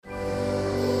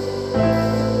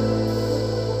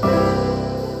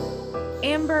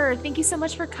Amber, thank you so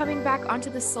much for coming back onto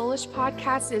the Soulish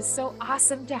podcast. It's so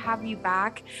awesome to have you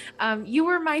back. You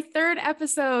were my third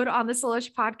episode on the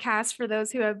Soulish podcast for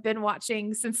those who have been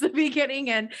watching since the beginning.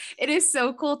 And it is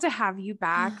so cool to have you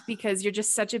back because you're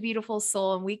just such a beautiful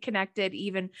soul. And we connected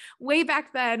even way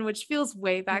back then, which feels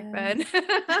way back then.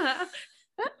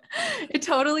 It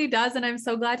totally does. And I'm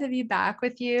so glad to be back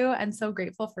with you and so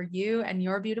grateful for you and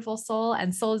your beautiful soul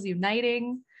and souls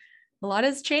uniting. A lot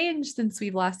has changed since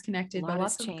we've last connected, but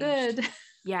lots of good.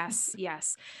 Yes.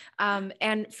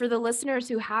 And for the listeners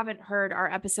who haven't heard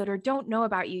our episode or don't know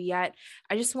about you yet,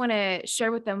 I just want to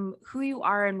share with them who you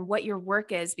are and what your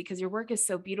work is, because your work is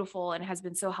so beautiful and has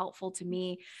been so helpful to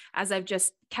me as I've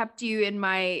just kept you in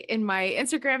my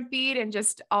Instagram feed and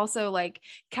just also like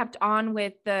kept on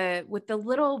with the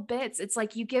little bits. It's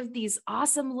like you give these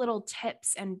awesome little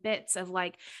tips and bits of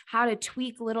like how to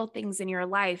tweak little things in your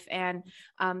life and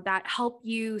that help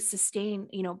you sustain,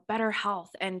 better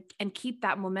health and keep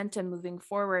that momentum moving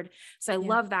forward. So I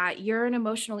love that you're an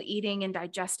emotional eating and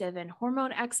digestive and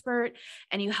hormone expert,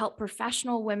 and you help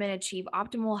professional women achieve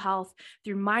optimal health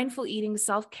through mindful eating,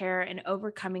 self-care, and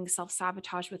overcoming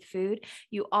self-sabotage with food.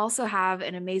 You also have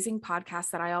an amazing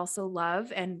podcast that I also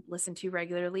love and listen to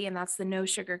regularly, and that's the No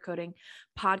Sugarcoating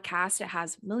podcast. It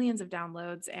has millions of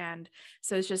downloads. And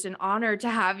so it's just an honor to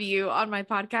have you on my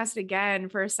podcast again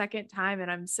for a second time. And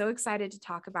I'm so excited to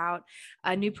talk about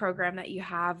a new program that you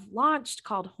have launched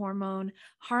called Hormone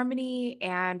Harmony.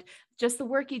 And just the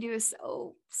work you do is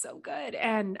so good.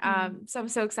 And so I'm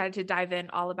so excited to dive in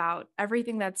all about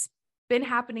everything that's been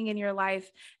happening in your life,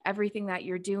 everything that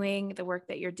you're doing, the work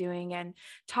that you're doing, and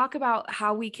talk about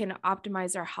how we can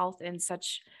optimize our health in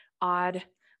such odd,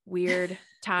 weird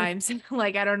times.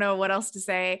 Like, I don't know what else to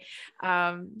say.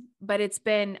 But it's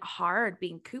been hard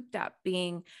being cooped up,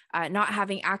 being not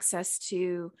having access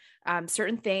to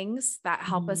certain things that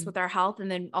help us with our health. And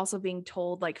then also being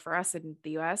told, like for us in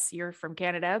the US, you're from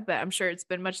Canada, but I'm sure it's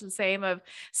been much the same of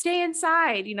stay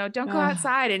inside, don't go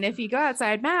outside. And if you go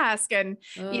outside, mask and,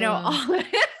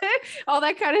 all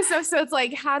that kind of stuff. So it's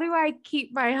like, how do I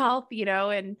keep my health,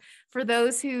 and for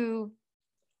those who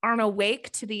aren't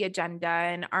awake to the agenda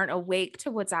and aren't awake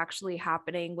to what's actually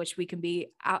happening, which we can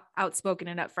be outspoken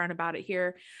and upfront about it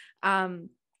here.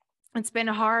 It's been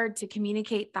hard to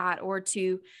communicate that or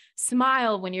to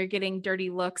smile when you're getting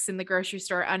dirty looks in the grocery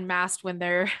store unmasked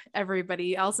when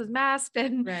everybody else is masked.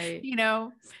 And,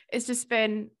 it's just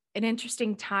been an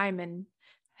interesting time and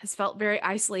has felt very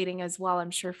isolating as well.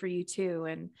 I'm sure for you too.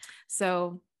 And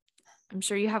so I'm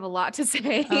sure you have a lot to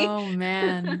say. Oh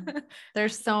man,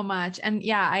 there's so much. And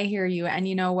yeah, I hear you. And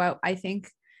you know what? I think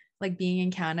like being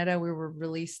in Canada, we were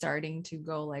really starting to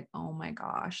go like, oh my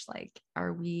gosh, like,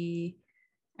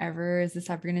 is this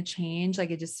ever going to change?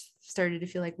 Like, it just started to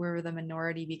feel like we were the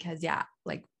minority because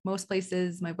like most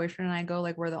places, my boyfriend and I go,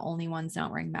 like, we're the only ones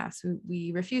not wearing masks.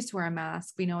 We refuse to wear a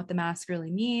mask. We know what the mask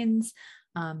really means.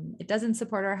 It doesn't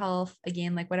support our health.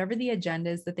 Again, like whatever the agenda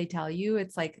is that they tell you,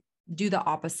 it's like, do the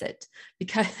opposite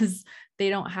because they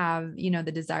don't have,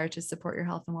 the desire to support your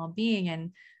health and well-being.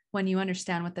 And when you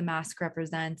understand what the mask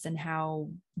represents and how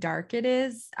dark it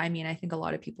is, I mean, I think a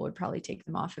lot of people would probably take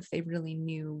them off if they really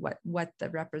knew what the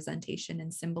representation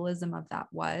and symbolism of that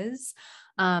was.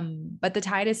 But the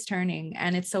tide is turning.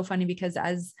 And it's so funny because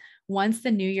once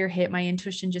the new year hit, my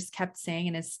intuition just kept saying,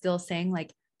 and is still saying,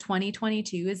 like,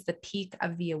 2022 is the peak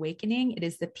of the awakening. It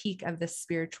is the peak of the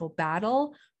spiritual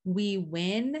battle. We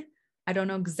win. I don't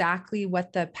know exactly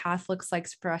what the path looks like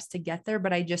for us to get there,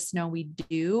 but I just know we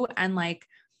do. And like,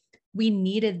 we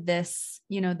needed this,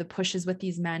 the pushes with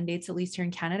these mandates, at least here in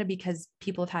Canada, because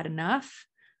people have had enough.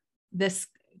 This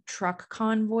truck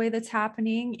convoy that's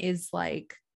happening is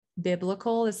like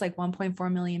biblical. It's like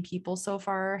 1.4 million people so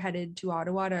far headed to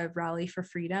Ottawa to rally for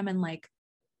freedom. And like,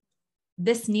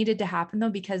 this needed to happen though,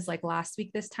 because like last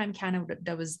week, this time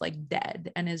Canada was like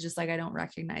dead and is just like, I don't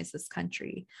recognize this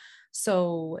country.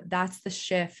 So that's the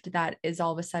shift that is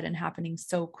all of a sudden happening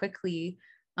so quickly,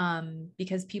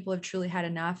 because people have truly had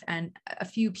enough. And a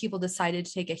few people decided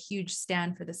to take a huge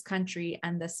stand for this country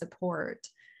and the support.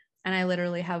 And I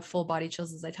literally have full body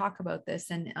chills as I talk about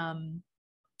this. And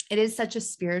it is such a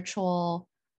spiritual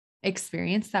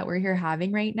experience that we're here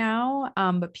having right now.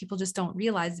 But people just don't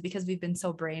realize because we've been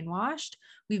so brainwashed.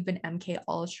 We've been MK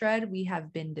Ultra'd. We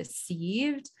have been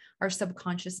deceived. Our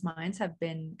subconscious minds have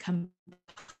been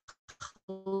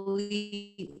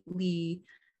completely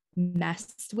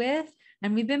messed with,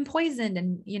 and we've been poisoned.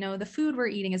 And, the food we're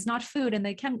eating is not food, and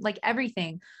they can like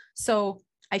everything. So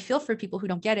I feel for people who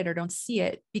don't get it or don't see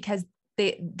it, because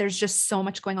there's just so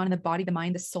much going on in the body, the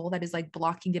mind, the soul that is like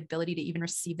blocking the ability to even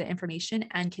receive the information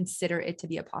and consider it to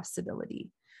be a possibility.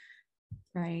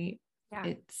 right?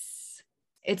 Yeah.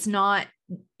 It's not,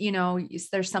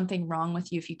 there's something wrong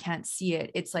with you if you can't see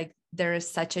it. It's like there is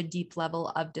such a deep level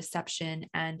of deception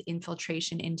and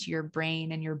infiltration into your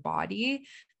brain and your body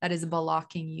that is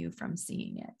blocking you from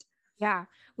seeing it. Yeah.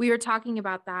 We were talking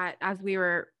about that as we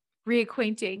were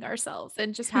reacquainting ourselves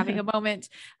and just having a moment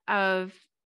of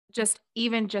just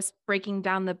breaking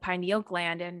down the pineal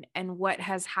gland and what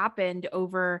has happened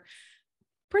over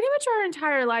pretty much our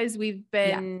entire lives. We've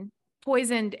Yeah. been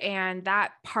poisoned, and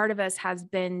that part of us has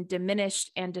been diminished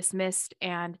and dismissed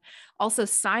and also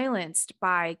silenced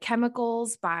by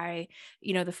chemicals, by,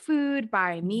 the food,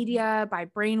 by media, by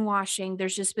brainwashing.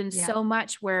 There's just been Yeah. so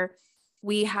much where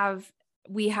we have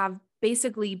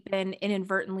basically been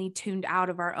inadvertently tuned out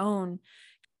of our own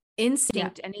Yeah.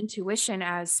 instinct and intuition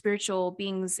as spiritual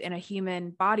beings in a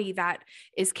human body that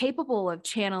is capable of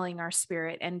channeling our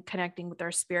spirit and connecting with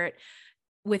our spirit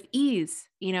with ease,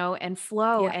 and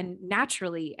flow Yeah. and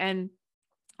naturally. And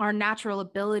our natural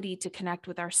ability to connect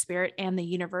with our spirit and the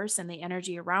universe and the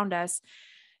energy around us,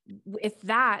 if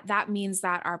that means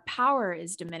that our power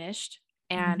is diminished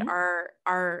and Mm-hmm.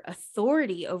 our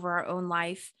authority over our own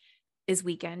life is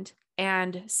weakened.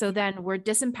 And so then we're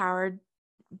disempowered,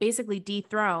 basically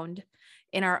dethroned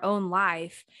in our own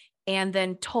life, and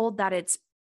then told that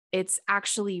it's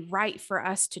actually right for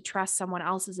us to trust someone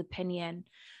else's opinion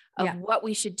of Yeah. what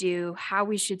we should do, how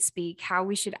we should speak, how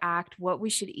we should act, what we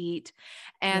should eat.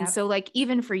 And Yeah. so like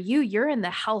even for you, you're in the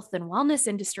health and wellness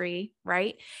industry,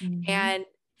 right? Mm-hmm. And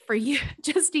for you,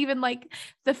 just even like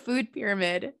the food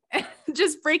pyramid,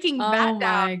 just breaking that Oh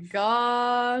down. my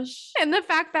gosh. And the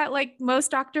fact that like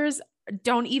most doctors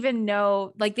don't even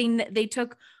know, like they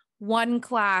took one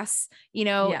class,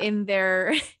 Yeah. in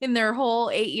their whole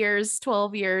 8 years,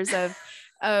 12 years of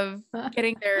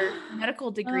getting their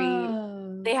medical degree. Oh.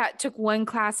 They took one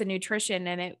class in nutrition,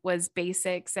 and it was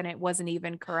basics, and it wasn't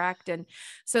even correct. And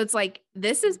so it's like,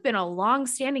 this has been a long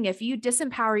standing. If you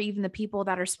disempower even the people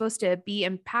that are supposed to be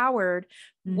empowered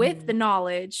with the Mm-hmm.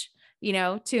 knowledge,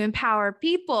 to empower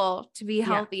people to be Yeah.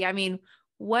 healthy. I mean,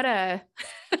 what a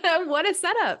what a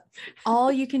setup.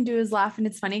 All you can do is laugh. And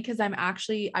it's funny because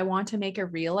I want to make a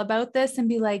reel about this and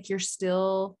be like, you're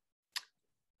still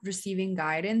receiving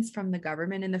guidance from the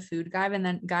government in the food guide and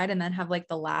then have like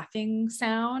the laughing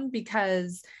sound,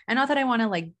 because, and not that I want to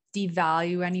like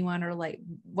devalue anyone or like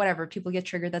whatever, people get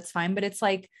triggered, that's fine. But it's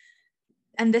like,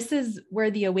 and this is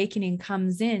where the awakening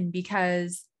comes in,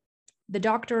 because the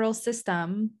doctoral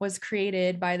system was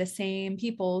created by the same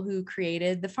people who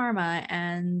created the pharma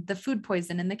and the food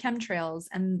poison and the chemtrails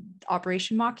and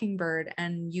Operation Mockingbird.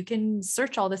 And you can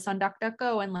search all this on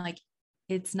DuckDuckGo, and like,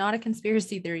 it's not a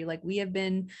conspiracy theory. Like, we have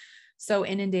been so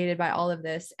inundated by all of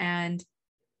this. And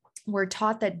we're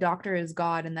taught that doctor is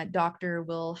God and that doctor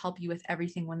will help you with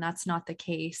everything, when that's not the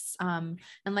case. And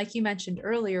like you mentioned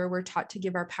earlier, we're taught to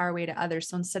give our power away to others.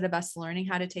 So instead of us learning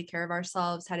how to take care of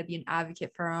ourselves, how to be an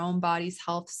advocate for our own bodies,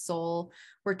 health, soul,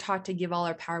 we're taught to give all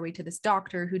our power away to this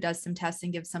doctor who does some tests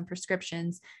and gives some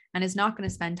prescriptions and is not going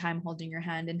to spend time holding your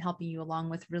hand and helping you along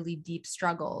with really deep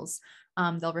struggles.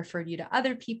 They'll refer you to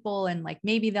other people, and like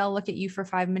maybe they'll look at you for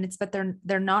 5 minutes, but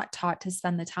they're not taught to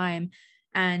spend the time.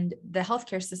 And the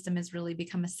healthcare system has really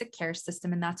become a sick care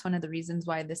system. And that's one of the reasons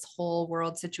why this whole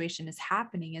world situation is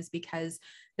happening, is because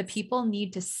the people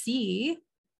need to see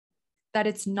that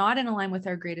it's not in line with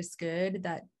our greatest good,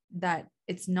 that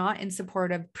it's not in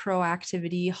support of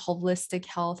proactivity, holistic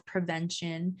health,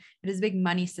 prevention. It is a big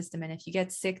money system. And if you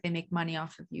get sick, they make money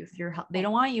off of you. If you're, they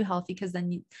don't want you healthy, because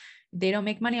then they don't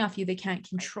make money off you. They can't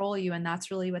control you. And that's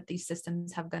really what these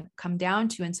systems have come down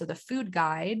to. And so the food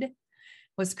guide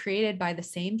was created by the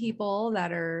same people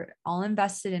that are all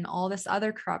invested in all this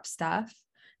other corrupt stuff,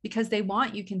 because they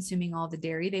want you consuming all the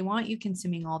dairy. They want you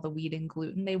consuming all the wheat and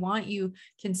gluten. They want you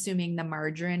consuming the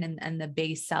margarine and the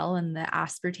base cell and the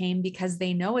aspartame, because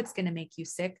they know it's going to make you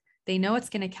sick. They know it's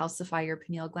going to calcify your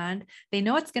pineal gland. They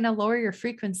know it's going to lower your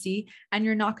frequency, and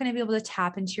you're not going to be able to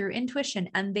tap into your intuition.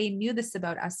 And they knew this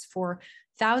about us for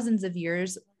thousands of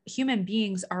years. Human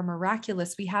beings are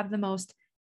miraculous. We have the most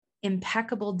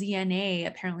impeccable DNA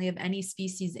apparently of any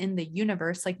species in the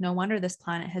universe. Like, no wonder this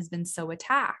planet has been so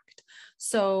attacked.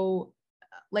 So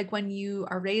like, when you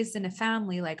are raised in a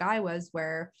family like I was,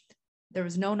 where there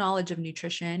was no knowledge of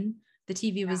nutrition, the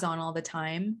TV was on all the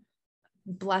time.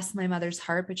 Bless my mother's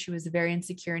heart, but she was very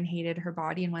insecure and hated her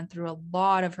body and went through a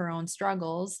lot of her own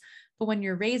struggles. But when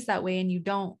you're raised that way and you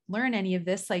don't learn any of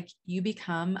this, like, you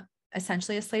become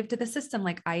essentially a slave to the system.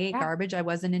 Like, I ate garbage. I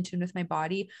wasn't in tune with my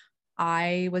body.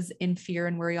 I was in fear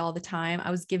and worry all the time.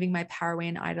 I was giving my power away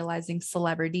and idolizing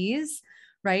celebrities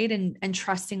right? And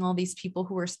trusting all these people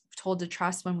who were told to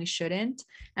trust when we shouldn't.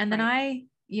 And then Right.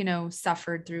 I,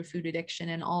 suffered through food addiction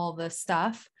and all the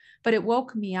stuff, but it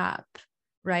woke me up,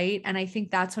 right? And I think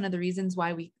that's one of the reasons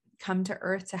why we come to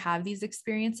earth to have these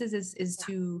experiences is Yeah.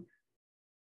 to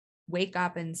wake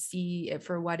up and see it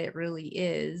for what it really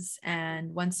is.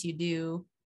 And once you do,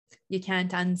 you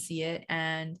can't unsee it.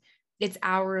 And it's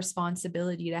our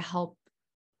responsibility to help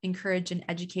encourage and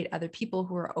educate other people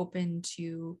who are open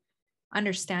to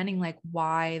understanding like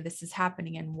why this is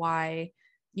happening and why,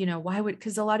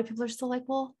 because a lot of people are still like,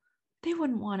 well, they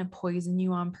wouldn't want to poison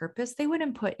you on purpose. They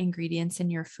wouldn't put ingredients in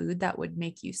your food that would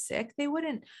make you sick. They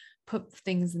wouldn't put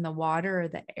things in the water or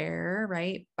the air,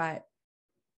 right? But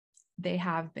they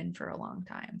have been for a long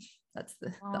time. That's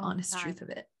the Long honest truth time.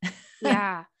 of it.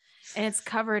 Yeah. And it's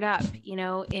covered up,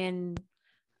 in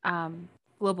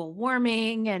global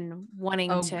warming and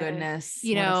wanting Oh to, goodness,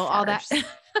 what a all that,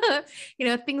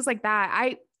 farce. things like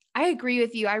that. I agree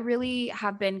with you. I really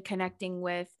have been connecting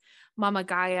with Mama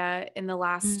Gaia in the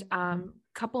last Mhm.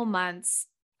 couple months.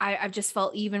 I've just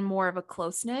felt even more of a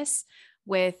closeness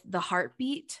with the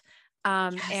heartbeat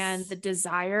and the Yes.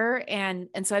 desire. And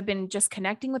so I've been just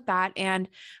connecting with that. And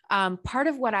part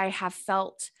of what I have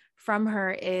felt from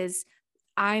her is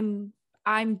I'm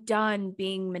I'm done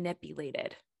being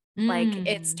manipulated. Like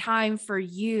it's Mm. time for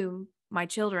you, my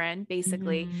children,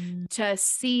 basically, Mhm. to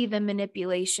see the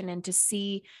manipulation and to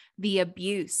see the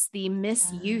abuse, the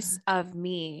misuse Yeah. of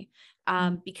me,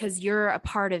 Mm. because you're a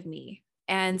part of me.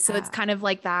 And so it's Yeah. kind of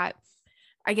like that.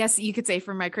 I guess you could say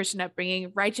from my Christian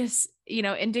upbringing, righteous,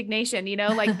 indignation,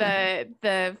 like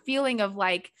the feeling of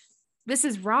like, this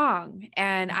is wrong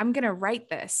and Yeah. I'm going to right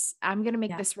this. I'm going to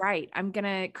make Yeah. this right. I'm going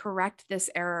to correct this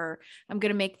error. I'm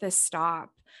going to make this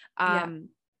stop. Yeah.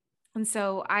 And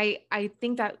so I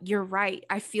think that you're right.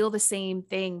 I feel the same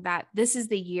thing, that this is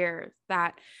the year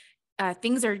that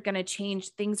things are going to change.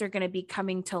 Things are going to be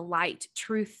coming to light.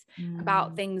 Truth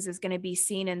about Mm. things is going to be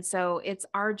seen. And so it's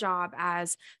our job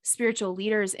as spiritual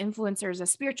leaders, influencers, as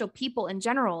spiritual people in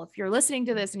general. If you're listening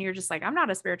to this and you're just like, I'm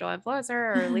not a spiritual influencer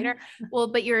or a leader, well,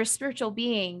 but you're a spiritual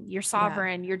being, you're Yeah.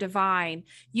 sovereign, you're divine,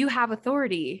 you have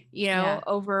authority, Yeah.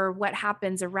 over what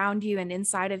happens around you and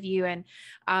inside of you. And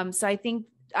so I think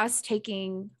us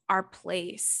taking our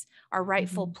place, our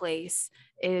rightful Mhm. place,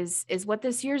 is what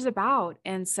this year's about.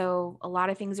 And so a lot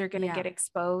of things are going to Yeah. get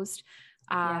exposed.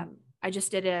 Yeah. I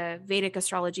just did a Vedic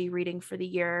astrology reading for the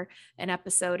year, an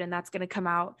episode, and that's going to come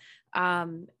out.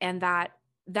 And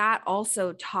that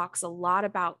also talks a lot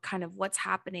about kind of what's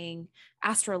happening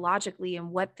astrologically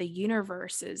and what the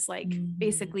universe is like Mhm.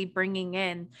 basically bringing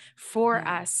in for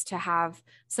Yeah. us to have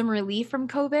some relief from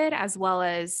COVID, as well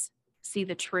as see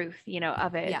the truth,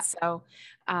 of it. Yeah. So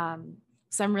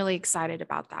I'm really excited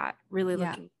about that. Really Yeah.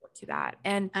 looking forward to that.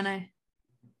 And And I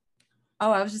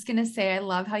was just going to say, I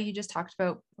love how you just talked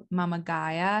about Mama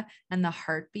Gaia and the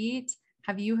heartbeat.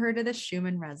 Have you heard of the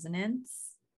Schumann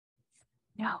resonance?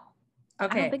 no, I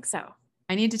don't Okay. think so.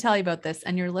 I need to tell you about this,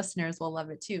 and your listeners will love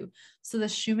it too. So, the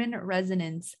Schumann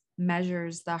resonance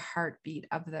measures the heartbeat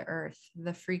of the earth,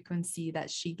 the frequency that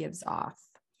she gives off.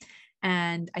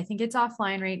 And I think it's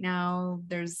offline right now.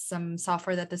 There's some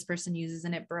software that this person uses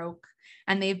and it broke.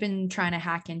 And they've been trying to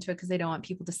hack into it because they don't want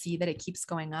people to see that it keeps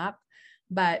going up.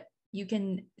 But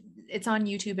it's on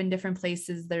YouTube in different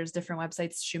places. There's different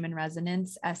websites, Schumann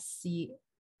Resonance,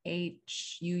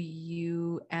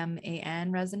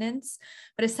 SCHUUMAN resonance.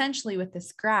 But essentially, with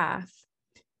this graph,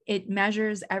 it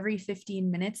measures every 15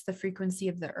 minutes the frequency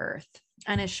of the earth,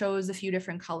 and it shows a few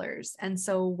different colors. And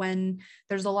so when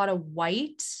there's a lot of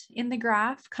white in the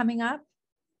graph coming up,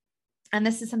 and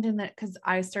this is something that, because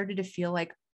I started to feel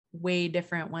like way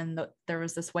different when there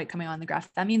was this white coming on the graph.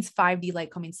 That means 5D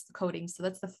light coating. So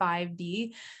that's the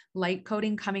 5D light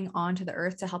coating coming onto the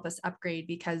earth to help us upgrade,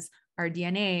 because our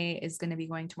DNA is going to be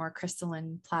going to more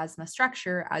crystalline plasma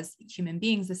structure as human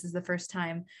beings. This is the first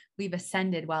time we've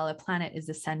ascended while a planet is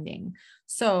ascending.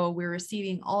 So we're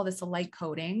receiving all this light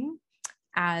coating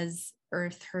as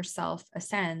Earth herself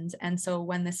ascends. And so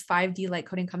when this 5D light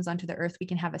coating comes onto the earth, we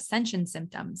can have ascension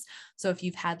symptoms. So if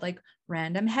you've had like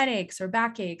random headaches or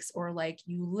backaches, or like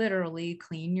you literally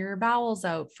clean your bowels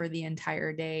out for the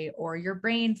entire day, or you're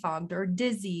brain fogged or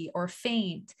dizzy or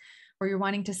faint, or you're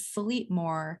wanting to sleep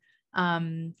more,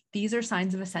 these are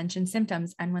signs of ascension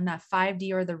symptoms. And when that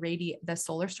 5D or the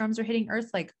solar storms are hitting Earth,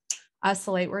 like us,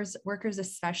 the light workers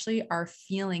especially, are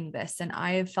feeling this. And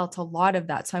I have felt a lot of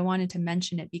that. So I wanted to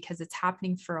mention it because it's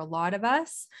happening for a lot of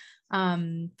us.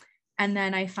 And And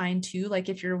then I find too, like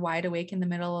if you're wide awake in the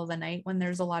middle of the night when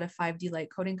there's a lot of 5D light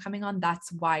coding coming on,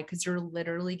 that's why, because you're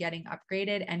literally getting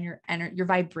upgraded and your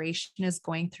vibration is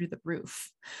going through the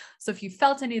roof. So if you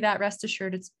felt any of that, rest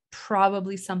assured it's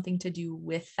probably something to do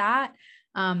with that.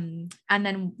 And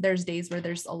then there's days where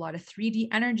there's a lot of 3D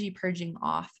energy purging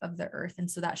off of the earth.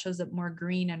 And so that shows up more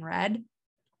green and red.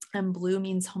 And blue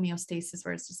means homeostasis,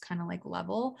 where it's just kind of like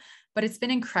level. But it's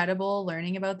been incredible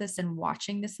learning about this and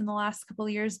watching this in the last couple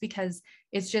of years, because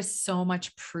it's just so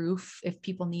much proof if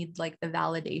people need like the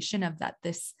validation of that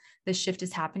this shift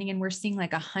is happening. And we're seeing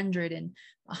like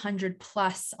 100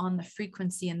 plus on the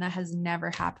frequency. And that has never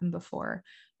happened before,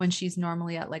 when she's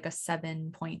normally at like a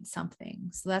 7 point something.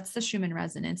 So that's the Schumann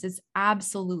resonance. It's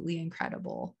absolutely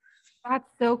incredible. That's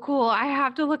so cool. I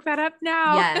have to look that up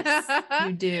now. Yes,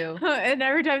 you do. And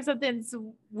every time something's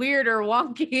weird or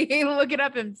wonky, look it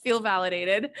up and feel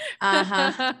validated.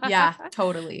 Uh-huh. Yeah,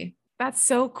 totally. That's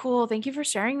so cool. Thank you for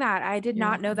sharing that. I did You're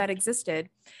not know welcome. that existed.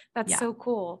 That's Yeah. so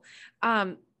cool.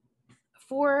 I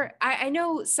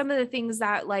know some of the things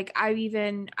that like I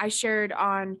shared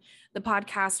on the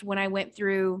podcast when I went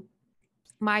through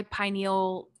my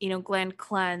pineal, gland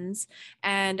cleanse,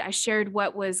 and I shared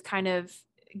what was kind of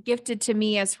gifted to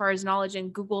me as far as knowledge,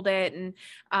 and Googled it, and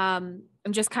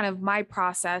just kind of my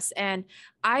process. And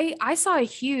I saw a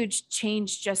huge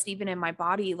change just even in my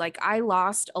body. Like I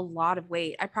lost a lot of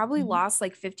weight. I probably lost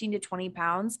like 15 to 20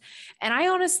 pounds. And I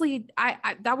honestly,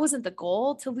 I that wasn't the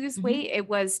goal to lose weight. It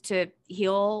was to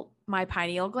heal my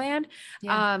pineal gland.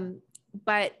 Yeah.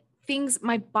 But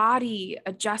my body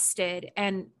adjusted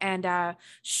and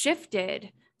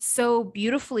shifted so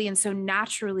beautifully and so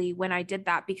naturally when I did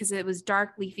that, because it was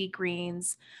dark leafy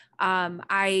greens.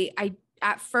 I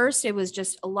at first it was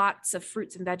just lots of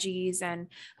fruits and veggies and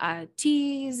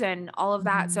teas and all of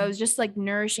that. So it was just like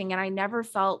nourishing, and I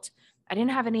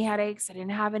didn't have any headaches. I didn't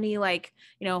have any like,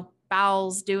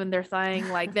 bowels doing their thing.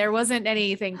 Like there wasn't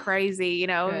anything crazy, it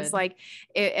was like,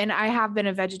 and I have been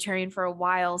a vegetarian for a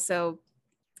while, so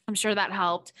I'm sure that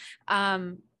helped.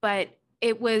 But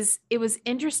it was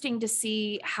interesting to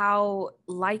see how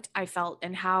light I felt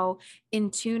and how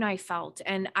in tune I felt.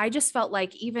 And I just felt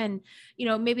like, even,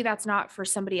 maybe that's not for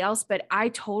somebody else, but I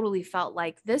totally felt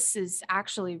like this is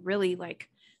actually really like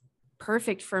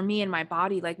perfect for me and my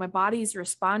body. Like my body's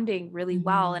responding really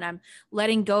well, and I'm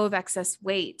letting go of excess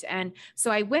weight. And so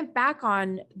I went back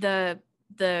on the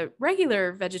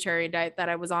regular vegetarian diet that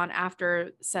I was on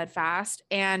after said fast.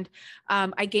 And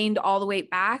I gained all the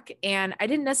weight back, and I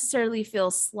didn't necessarily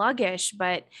feel sluggish,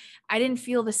 but I didn't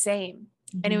feel the same.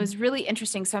 And it was really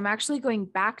interesting. So I'm actually going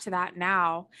back to that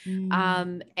now,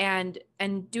 and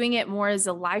doing it more as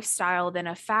a lifestyle than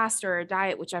a fast or a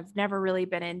diet, which I've never really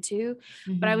been into.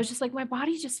 But I was just like, my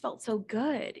body just felt so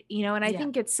good, and I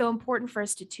think it's so important for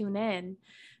us to tune in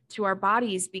to our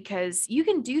bodies, because you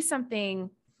can do something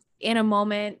in a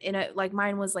moment, like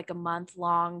mine was like a month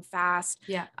long fast.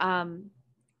 Yeah.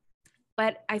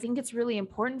 But I think it's really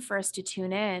important for us to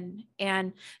tune in.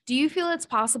 And do you feel it's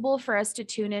possible for us to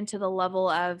tune into the level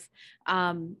of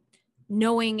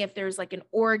knowing if there's like an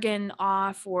organ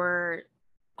off or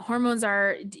hormones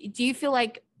do you feel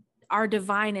like our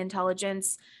divine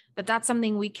intelligence, that's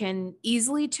something we can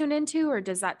easily tune into, or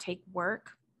does that take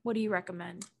work? What do you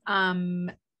recommend?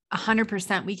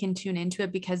 100% we can tune into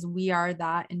it, because we are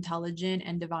that intelligent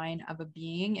and divine of a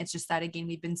being. It's just that, again,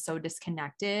 we've been so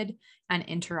disconnected and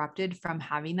interrupted from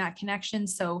having that connection.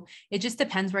 So it just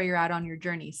depends where you're at on your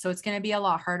journey. So it's going to be a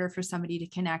lot harder for somebody to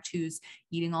connect who's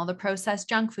eating all the processed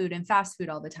junk food and fast food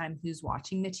all the time, who's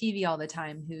watching the TV all the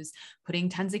time, who's putting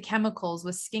tons of chemicals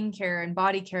with skincare and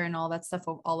body care and all that stuff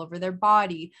all over their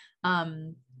body.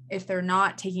 If they're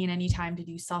not taking any time to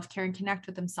do self-care and connect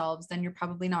with themselves, then you're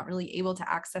probably not really able to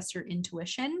access your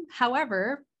intuition.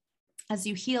 However, as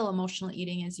you heal emotional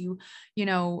eating, as you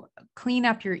clean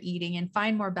up your eating and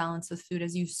find more balance with food,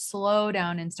 as you slow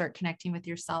down and start connecting with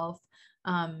yourself,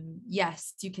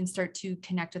 yes, you can start to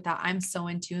connect with that. I'm so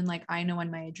in tune. Like I know when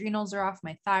my adrenals are off,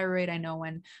 my thyroid, I know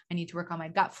when I need to work on my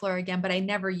gut flora again, but I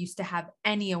never used to have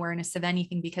any awareness of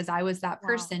anything, because I was that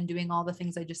person doing all the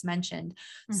things I just mentioned.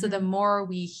 So the more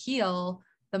we heal,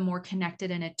 the more connected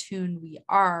and attuned we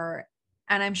are.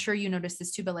 And I'm sure you notice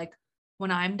this too, but like when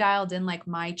I'm dialed in, like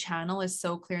my channel is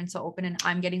so clear and so open, and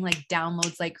I'm getting like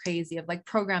downloads like crazy of like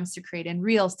programs to create and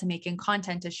reels to make and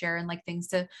content to share and like things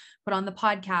to put on the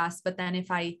podcast. But then if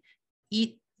I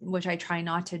eat, which I try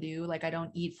not to do, like I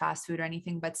don't eat fast food or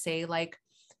anything, but say like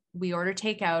we order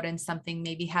takeout and something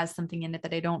maybe has something in it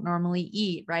that I don't normally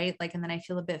eat, right? Like, and then I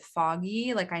feel a bit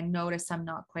foggy. Like I notice I'm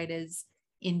not quite as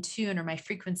in tune, or my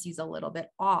frequency's a little bit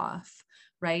off.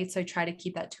 Right. So I try to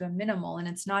keep that to a minimal, and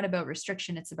it's not about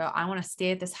restriction. It's about, I want to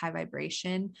stay at this high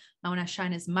vibration. I want to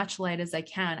shine as much light as I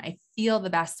can. I feel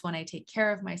the best when I take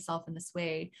care of myself in this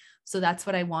way. So that's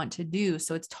what I want to do.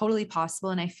 So it's totally possible.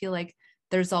 And I feel like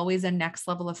there's always a next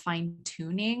level of fine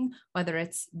tuning, whether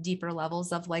it's deeper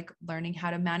levels of like learning how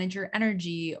to manage your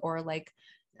energy, or like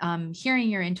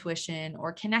hearing your intuition,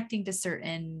 or connecting to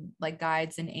certain like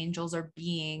guides and angels or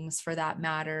beings for that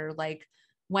matter. Like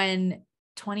when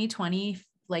 2020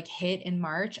 like hit in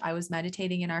March, I was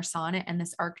meditating in our sauna, and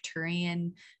this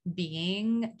Arcturian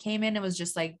being came in and was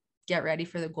just like, get ready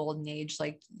for the golden age.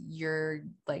 Like you're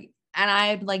like, and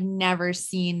I'd like never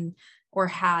seen or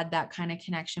had that kind of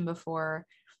connection before,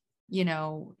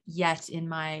 yet in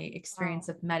my experience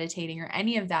of meditating or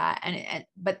any of that.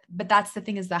 But that's the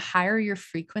thing, is the higher your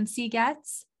frequency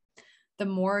gets, the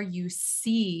more you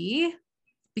see,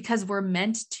 because we're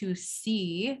meant to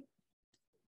see,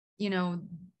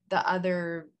 the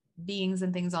other beings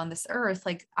and things on this earth.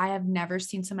 Like I have never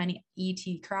seen so many ET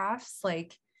crafts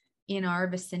like in our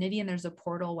vicinity, and there's a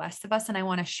portal west of us. And I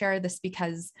want to share this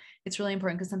because it's really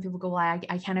important, because some people go, well,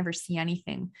 I can't ever see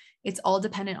anything. It's all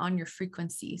dependent on your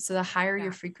frequency. So the higher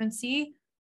your frequency,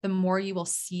 the more you will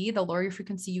see. The lower your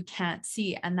frequency, you can't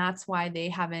see. And that's why they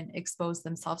haven't exposed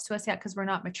themselves to us yet, because we're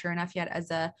not mature enough yet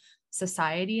as a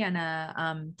society and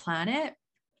a planet.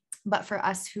 But for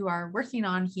us who are working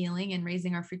on healing and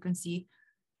raising our frequency,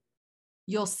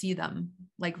 you'll see them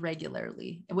like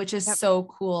regularly, which is so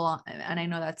cool. And I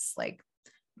know that's like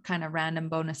kind of random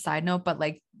bonus side note, but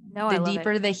like the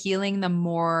deeper the healing, the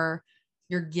more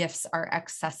your gifts are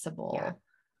accessible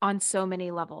on so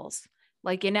many levels.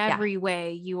 Like in every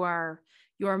way, you're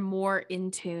more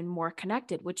in tune, more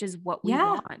connected, which is what we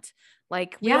want.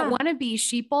 Like we don't want to be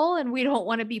sheeple, and we don't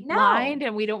want to be blind,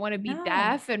 and we don't want to be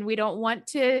deaf, and we don't want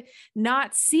to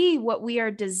not see what we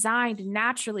are designed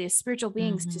naturally as spiritual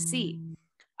beings to see.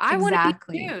 I want to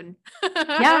be tuned.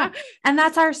 And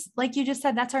that's our, like you just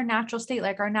said, that's our natural state.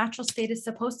 Like our natural state is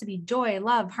supposed to be joy,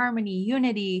 love, harmony,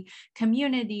 unity,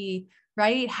 community,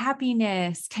 right?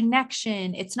 Happiness,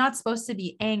 connection. It's not supposed to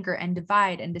be anger and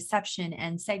divide and deception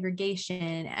and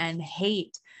segregation and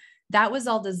hate. That was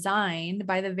all designed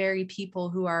by the very people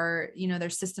who are, their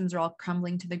systems are all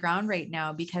crumbling to the ground right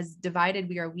now, because divided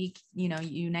we are weak,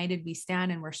 united we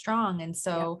stand and we're strong. And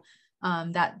so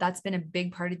that's been a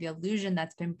big part of the illusion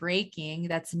that's been breaking,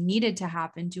 that's needed to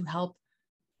happen to help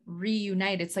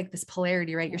reunite. It's like this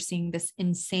polarity, right? You're seeing this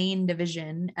insane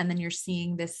division, and then you're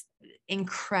seeing this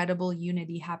incredible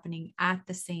unity happening at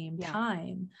the same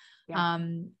time.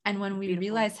 And when we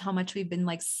realize how much we've been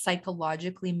like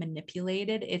psychologically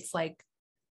manipulated, it's like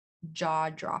jaw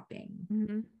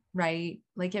dropping, right?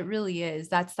 Like it really is.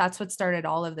 That's what started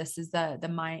all of this, is the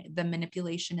mind, the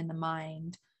manipulation in the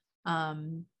mind,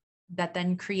 that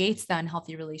then creates the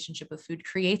unhealthy relationship with food,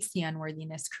 creates the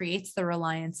unworthiness, creates the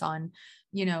reliance on,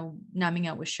 numbing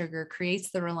out with sugar,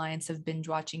 creates the reliance of binge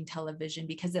watching television,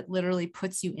 because it literally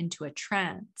puts you into a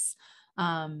trance.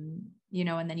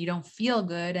 And then you don't feel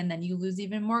good, and then you lose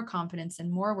even more confidence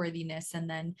and more worthiness. And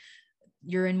then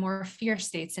you're in more fear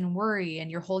states and worry, and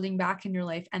you're holding back in your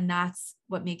life. And that's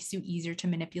what makes you easier to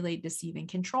manipulate, deceive, and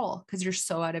control, because you're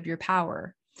so out of your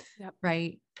power.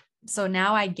 Right. So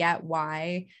now I get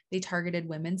why they targeted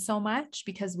women so much,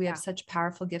 because we have such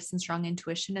powerful gifts and strong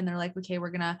intuition. And they're like, okay, we're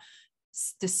going to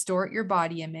distort your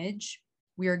body image.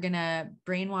 We are going to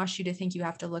brainwash you to think you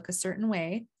have to look a certain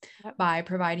way by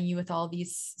providing you with all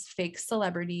these fake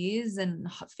celebrities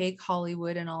and fake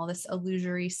Hollywood and all this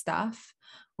illusory stuff.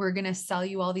 We're going to sell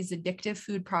you all these addictive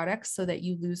food products so that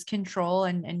you lose control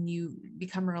and you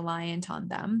become reliant on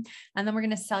them. And then we're going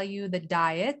to sell you the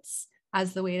diets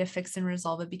as the way to fix and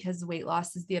resolve it, because weight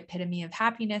loss is the epitome of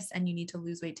happiness, and you need to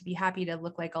lose weight to be happy, to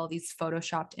look like all these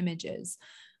photoshopped images.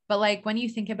 But like, when you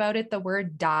think about it, the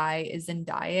word die is in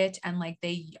diet, and like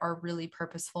they are really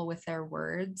purposeful with their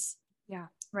words.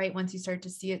 Right. Once you start to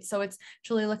see it. So it's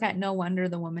truly, look at, no wonder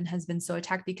the woman has been so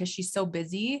attacked, because she's so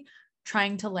busy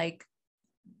trying to like,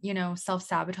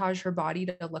 self-sabotage her body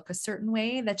to look a certain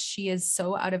way, that she is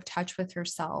so out of touch with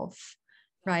herself.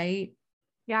 Right.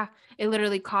 Yeah. It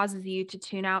literally causes you to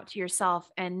tune out to yourself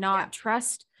and not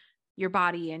trust your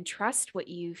body, and trust what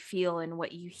you feel and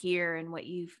what you hear and what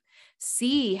you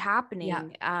see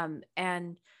happening.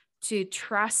 And to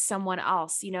trust someone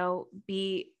else,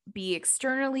 be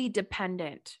externally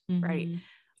dependent, right?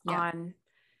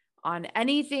 On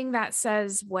anything that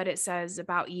says what it says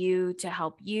about you to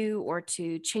help you or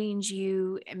to change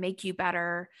you and make you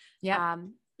better.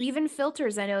 Even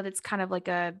filters. I know that's kind of like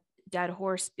a dead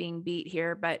horse being beat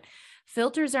here, but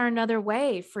filters are another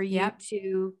way for you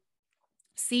to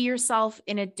see yourself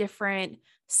in a different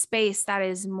space that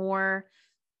is more,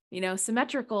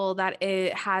 symmetrical, that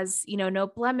it has, no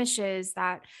blemishes,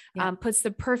 that Yeah. puts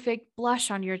the perfect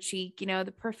blush on your cheek,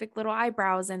 the perfect little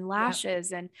eyebrows and Yep.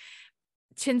 lashes, and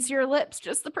tints your lips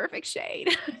just the perfect shade.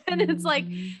 And it's like,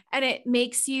 Mhm. and it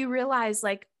makes you realize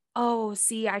like, oh,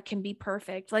 see, I can be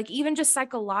perfect. Like even just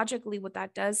psychologically, what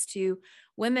that does to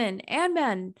women and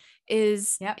men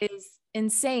Yep. is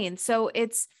insane. So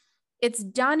it's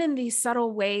done in these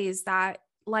subtle ways that,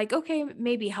 like, okay,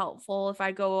 maybe helpful if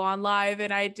I go on live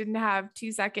and I didn't have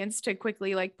 2 seconds to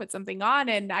quickly like put something on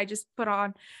and I just put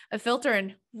on a filter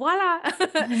and voila.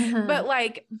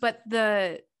 But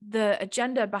the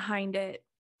agenda behind it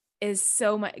is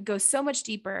so much, goes so much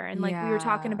deeper. And like we were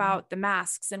talking Yeah. about the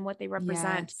masks and what they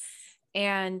represent.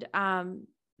 Yes. And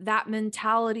that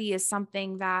mentality is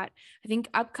something that I think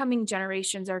upcoming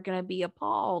generations are going to be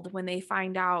appalled when they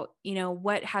find out,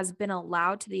 what has been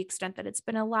allowed to the extent that it's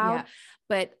been allowed. Yeah.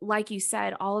 But like you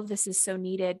said, all of this is so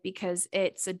needed because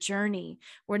it's a journey.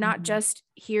 We're not Mhm. just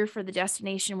here for the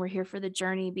destination, we're here for the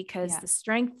journey, because Yeah. the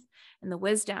strength and the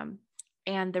wisdom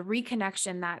and the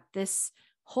reconnection that this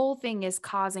whole thing is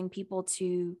causing people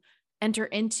to enter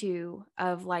into,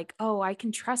 of like, oh, I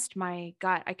can trust my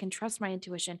gut, I can trust my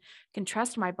intuition, can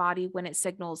trust my body when it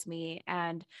signals me,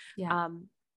 Yeah. um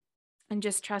and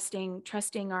just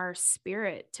trusting our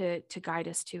spirit to guide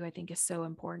us to, I think, is so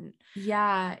important.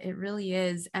 Yeah, it really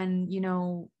is. And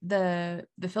the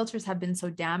filters have been so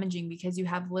damaging because you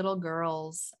have little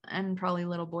girls and probably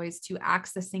little boys too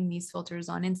accessing these filters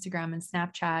on Instagram and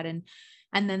Snapchat,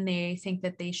 and then they think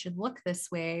that they should look this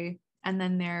way. And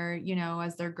then they're,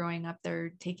 as they're growing up, they're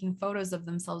taking photos of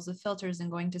themselves with filters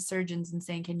and going to surgeons and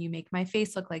saying, "Can you make my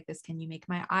face look like this? Can you make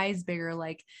my eyes bigger?"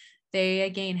 Like they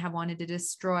again have wanted to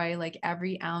destroy like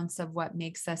every ounce of what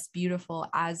makes us beautiful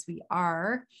as we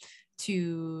are,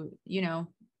 to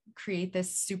create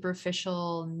this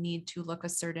superficial need to look a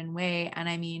certain way. And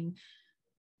I mean,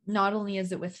 not only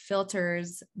is it with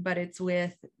filters, but it's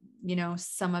with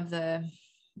some of the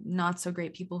not so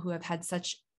great people who have had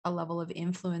such a level of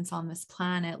influence on this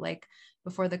planet. Like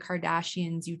before the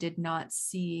Kardashians, you did not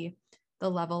see the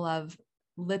level of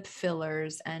lip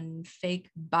fillers and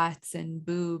fake butts and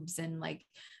boobs, and like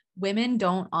women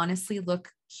don't honestly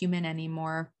look human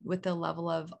anymore with the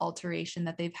level of alteration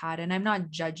that they've had. And I'm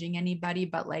not judging anybody,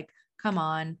 but like, come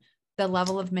on, the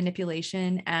level of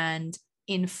manipulation and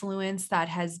influence that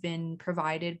has been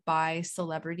provided by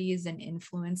celebrities and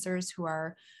influencers who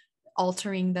are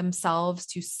altering themselves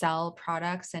to sell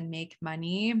products and make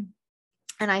money.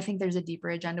 And I think there's a deeper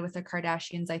agenda with the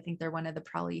Kardashians. I think they're one of the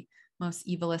probably most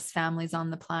evilest families on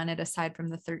the planet, aside from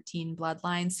the 13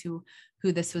 bloodlines who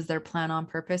this was their plan on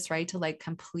purpose, right? To like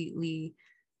completely,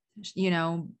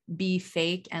 be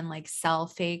fake and like sell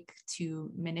fake to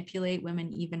manipulate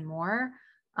women even more.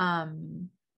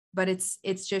 But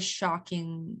it's just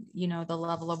shocking, the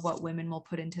level of what women will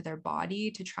put into their body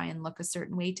to try and look a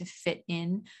certain way to fit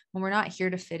in, when we're not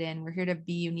here to fit in. We're here to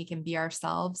be unique and be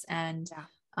ourselves. And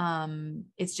Yeah.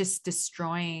 it's just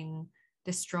destroying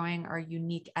our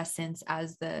unique essence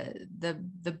as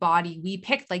the body we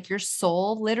picked, like your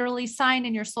soul literally signed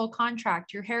in your soul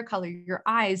contract, your hair color, your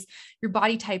eyes, your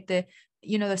body type, the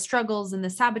struggles and the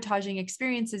sabotaging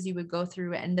experiences you would go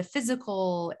through, and the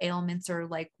physical ailments, or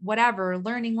like whatever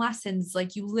learning lessons,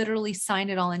 like you literally signed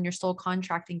it all in your soul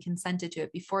contract and consented to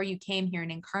it before you came here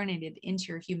and incarnated into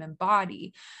your human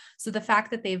body. So the fact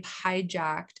that they've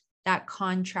hijacked that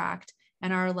contract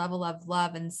and our level of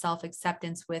love and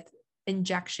self-acceptance with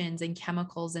injections and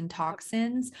chemicals and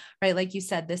toxins, right? Like you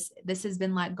said, this has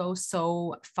been let go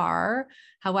so far.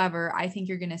 However, I think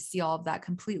you're going to see all of that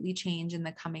completely change in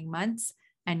the coming months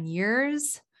and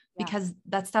years, Yeah. because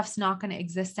that stuff's not going to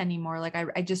exist anymore. Like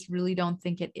I just really don't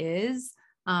think it is.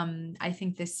 I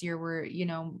think this year we're,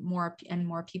 more and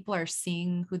more people are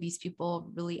seeing who these people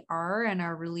really are and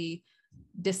are really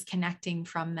disconnecting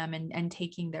from them and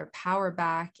taking their power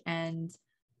back. And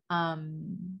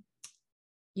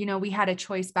we had a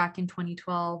choice back in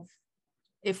 2012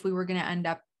 if we were going to end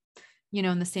up,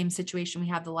 in the same situation we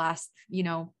have the last,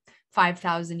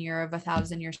 5,000 year of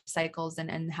 1,000 year cycles,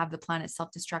 and have the planet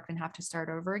self-destruct and have to start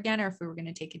over again, or if we were going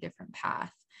to take a different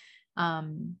path.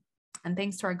 And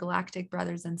thanks to our galactic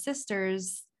brothers and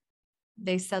sisters,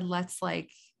 they said,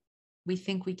 we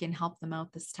think we can help them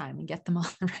out this time and get them on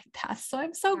the right path. So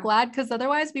I'm so glad, because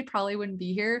otherwise we probably wouldn't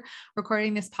be here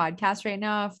recording this podcast right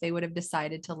now if they would have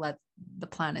decided to let the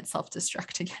planet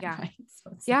self-destruct again. Yeah. Right.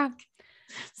 So Yeah.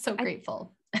 so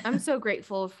grateful. I'm so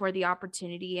grateful for the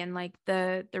opportunity and like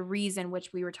the reason,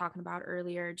 which we were talking about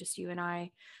earlier, just you and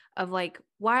I, of like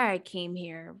why I came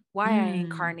here, why I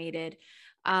incarnated.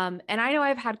 And I know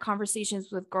I've had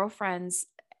conversations with girlfriends,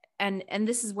 and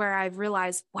this is where I've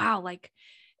realized, wow, like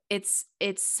it's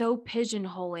so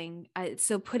pigeonholing. It's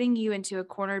so putting you into a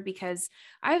corner, because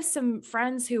I have some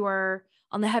friends who are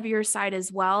on the heavier side as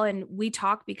well. And we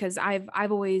talk because I've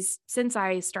always, since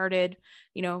I started,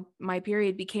 my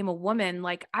period became a woman,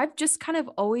 like I've just kind of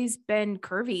always been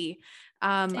curvy.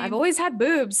 I've Same. always had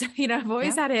boobs, I've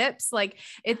always Yeah. had hips, like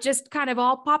it just kind of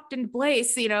all popped into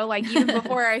place, like even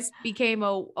before I became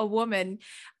a woman.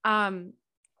 Um,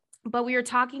 but we were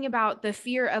talking about the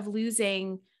fear of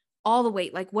losing all the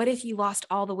weight. Like, what if you lost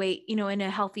all the weight, in a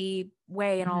healthy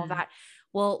way and all of Mhm. that?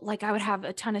 Well, like I would have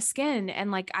a ton of skin,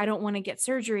 and like, I don't want to get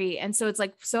surgery. And so it's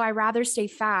like, so I rather stay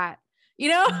fat, I'd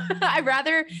Mhm.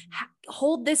 rather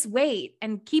hold this weight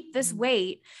and keep this Mhm.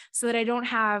 weight so that I don't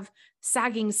have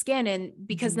sagging skin. And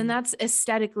because then Mhm. that's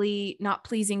aesthetically not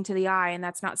pleasing to the eye, and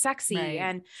that's not sexy.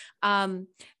 Right. Um,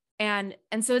 and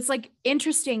so it's like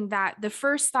interesting that the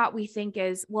first thought we think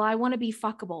is, well, I want to be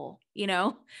fuckable,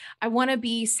 I want to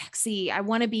be sexy, I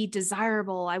want to be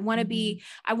desirable, Mhm.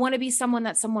 I want to be someone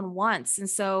that someone wants. And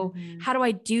so Mhm. how do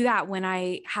I do that when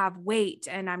I have weight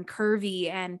and I'm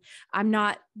curvy and I'm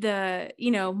not the,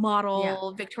 Yeah.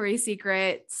 model Victoria's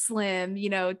Secret slim,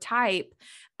 type.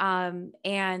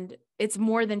 And it's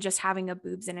more than just having a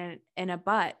boobs and a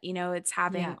butt, it's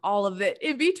having Yeah. all of it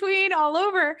in between, all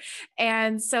over.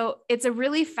 And so it's a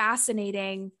really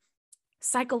fascinating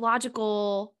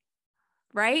psychological,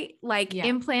 right? Like Yeah.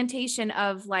 implantation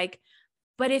of like,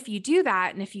 but if you do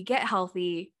that and if you get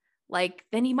healthy, like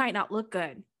then you might not look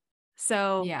good.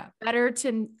 So Yeah. better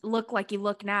to look like you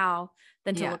look now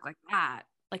than to Yeah. look like that.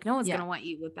 Like no one's going Yeah. to want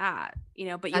you with that,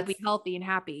 but you'll be That's healthy and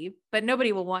happy, but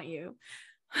nobody will want you.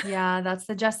 Yeah, that's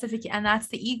the justification, and that's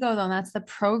the ego though, and that's the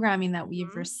programming that we've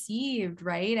Mhm. received,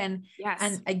 right? And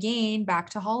Yes. again, back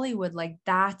to Hollywood, like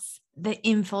that's the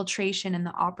infiltration and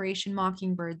the Operation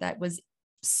Mockingbird that was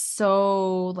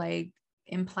so like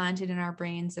implanted in our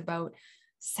brains about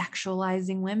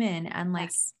sexualizing women and like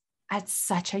Yes. at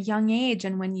such a young age.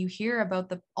 And when you hear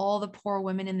about all the poor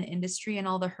women in the industry and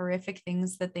all the horrific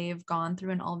things that they have gone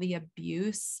through and all the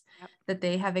abuse Yep. that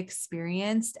they have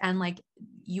experienced, and like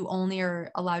you only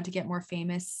are allowed to get more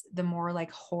famous the more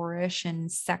like whorish and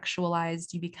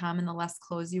sexualized you become and the less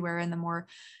clothes you wear and the more,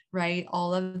 right,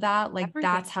 all of that, like that's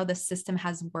Everything. how the system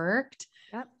has worked.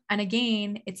 Yep. And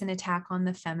again, it's an attack on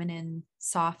the feminine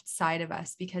soft side of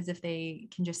us, because if they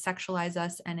can just sexualize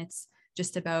us and it's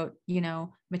just about,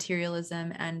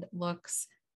 materialism and looks,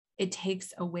 it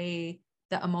takes away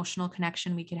the emotional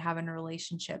connection we could have in a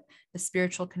relationship, the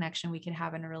spiritual connection we could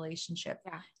have in a relationship.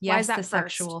 Yeah. Why is Yes, the that first?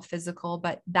 sexual, physical,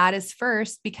 but that is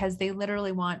first because they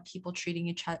literally want people treating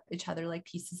each other like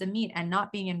pieces of meat and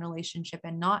not being in relationship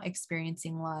and not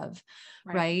experiencing love.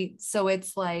 Right. Right. So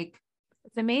it's like,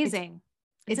 It's it's, amazing.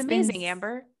 It's it's been amazing,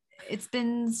 Amber. it's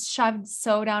been shoved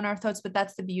so down our throats, but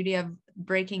that's the beauty of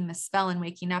breaking the spell and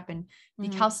waking up and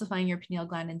Mhm. decalcifying your pineal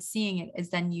gland and seeing it, is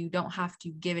then you don't have to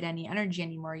give it any energy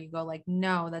anymore. You go like,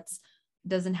 no, that's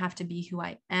doesn't have to be who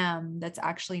I am. That's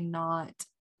actually not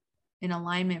in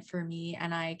alignment for me.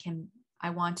 And I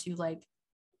want to like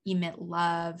emit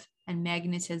love and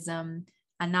magnetism,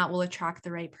 and that will attract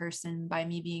the right person by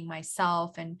me being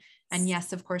myself. And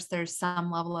yes, of course there's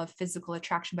some level of physical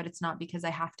attraction, but it's not because I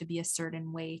have to be a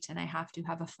certain weight and I have to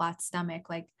have a flat stomach.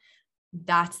 Like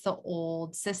that's the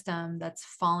old system that's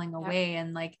falling Yep. away.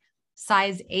 And like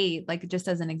size 8, like just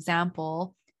as an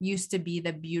example, used to be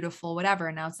the beautiful whatever,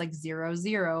 and now it's like 0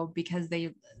 0 because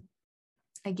they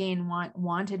again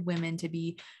wanted women to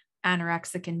be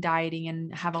anorexic and dieting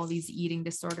and have all these eating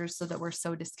disorders so that we're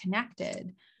so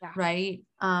disconnected. Yeah. Right.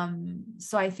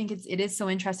 So I think it is so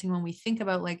interesting when we think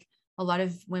about like a lot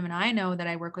of women I know that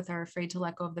I work with are afraid to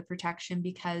let go of the protection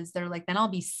because they're like, then I'll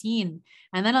be seen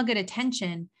and then I'll get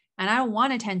attention and I don't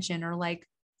want attention. Or like,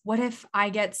 what if I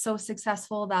get so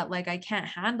successful that like I can't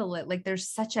handle it? Like there's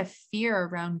such a fear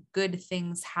around good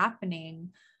things happening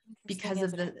Interesting, because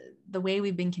of isn't it? the way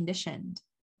we've been conditioned,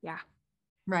 Yeah.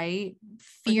 right?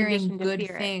 We're Fearing conditioned to good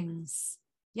fear it. things.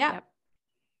 Yeah. Yep.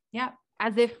 Yeah.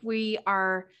 As if we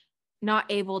are not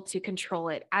able to control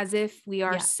it, as if we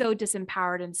are Yeah. so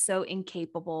disempowered and so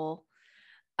incapable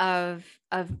of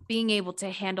being able to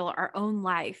handle our own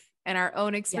life and our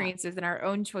own Yeah. experiences and our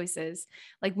own choices.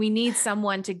 Like we need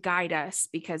someone to guide us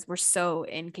because we're so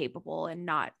incapable and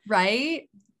not. Right.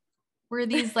 We're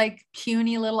these like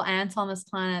puny little ants on this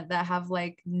planet that have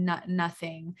like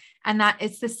nothing. And that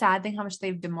it's the sad thing how much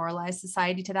they've demoralized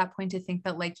society to that point, to think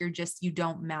that like you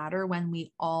don't matter when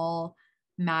we all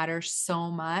matter so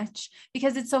much.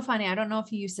 Because it's so funny. I don't know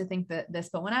if you used to think that this,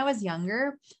 but when I was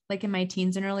younger, like in my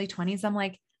teens and early 20s, I'm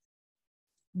like,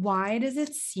 why does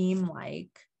it seem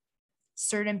like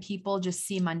certain people just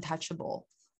seem untouchable?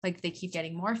 Like they keep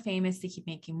getting more famous, they keep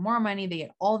making more money, they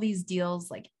get all these deals,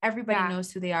 like everybody Yeah.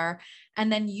 knows who they are.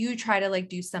 And then you try to like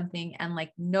do something and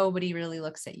like nobody really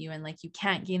looks at you and like you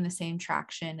can't gain the same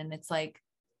traction. And it's like,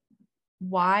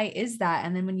 why is that?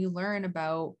 And then when you learn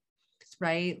about,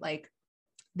 right, like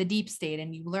the deep state,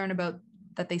 and you learn about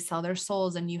that they sell their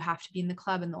souls and you have to be in the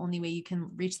club, and the only way you can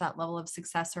reach that level of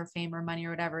success or fame or money or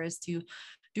whatever is to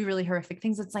do really horrific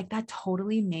things. It's like, that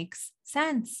totally makes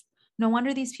sense. No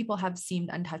wonder these people have seemed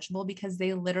untouchable, because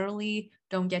they literally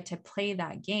don't get to play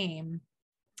that game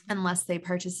unless they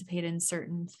participate in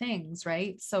certain things,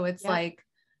 right? So it's Yep. like,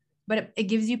 but it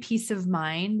gives you peace of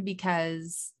mind,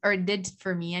 because, or it did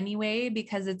for me anyway,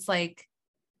 because it's like,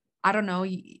 I don't know,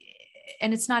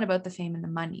 and it's not about the fame and the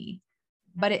money,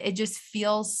 but it just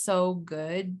feels so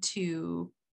good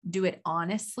to do it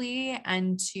honestly,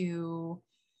 and to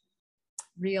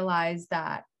realize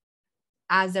that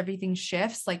as everything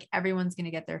shifts, like everyone's going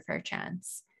to get their fair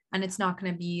chance. And it's not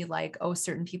going to be like, oh,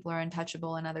 certain people are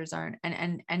untouchable and others aren't.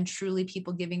 And truly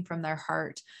people giving from their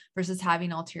heart versus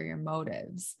having ulterior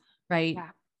motives. Right. Yeah.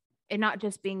 And not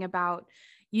just being about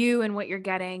you and what you're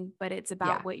getting, but it's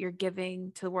about Yeah. what you're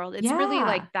giving to the world. It's really Yeah.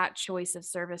 like that choice of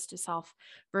service to self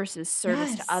versus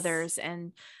service to Yes. others.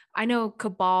 And I know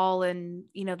cabal and,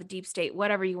 you know, the deep state,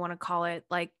 whatever you want to call it,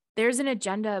 like there's an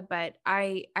agenda, but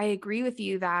I agree with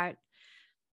you that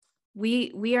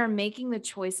we are making the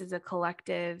choice as a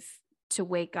collective to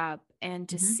wake up and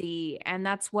to Mhm. see, and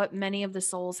that's what many of the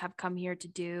souls have come here to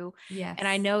do. And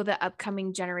I Yes. know the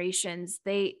upcoming generations,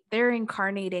 they're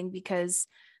incarnating because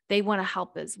they want to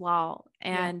help as well,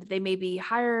 Yeah. and they may be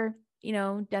higher, you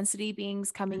know, density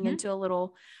beings coming Mhm. into a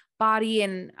little body.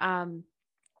 And I'm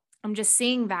just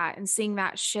seeing that and seeing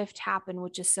that shift happen,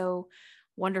 which is so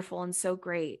wonderful and so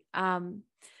great.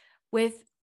 With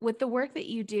the work that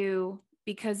you do,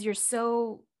 because you're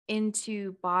so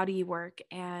into body work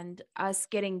and us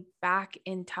getting back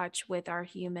in touch with our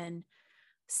human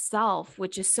self,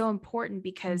 which is so important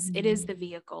because it is Mhm. the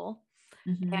vehicle.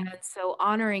 And Mhm. so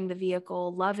honoring the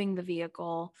vehicle, loving the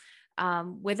vehicle,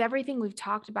 with everything we've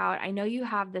talked about, I know you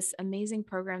have this amazing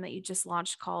program that you just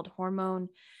launched called Hormone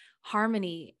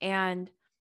Harmony. And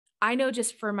I know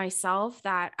just for myself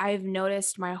that I've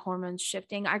noticed my hormones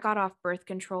shifting. I got off birth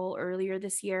control earlier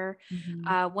this year.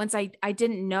 Mhm. Once I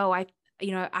didn't know,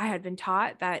 you know, I had been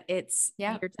taught that it's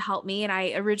Yeah. here to help me. And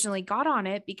I originally got on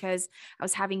it because I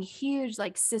was having huge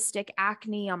like cystic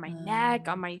acne on my neck,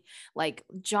 on Um, my like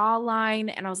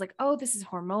jawline. And I was like, oh, this is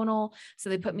hormonal. So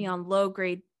they put me mhm. on low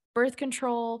grade birth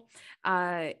control.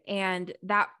 And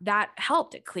that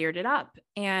helped. It cleared it up.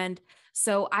 And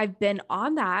so I've been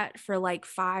on that for like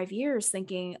 5 years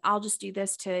thinking I'll just do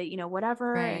this to, you know,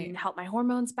 whatever Right. and help my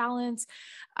hormones balance.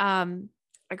 Um,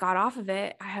 I got off of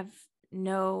it. I have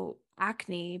no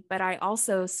acne, but I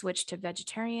also switched to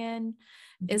vegetarianism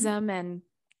Mhm. and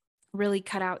really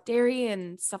cut out dairy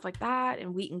and stuff like that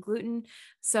and wheat and gluten.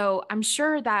 So I'm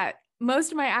sure that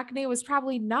most of my acne was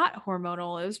probably not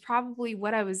hormonal. It was probably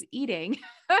what I was eating.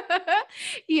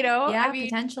 You know, I Yeah, mean,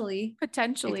 potentially. It could have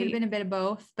been potentially. a bit of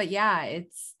both, but yeah,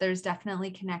 there's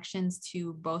definitely connections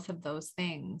to both of those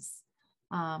things.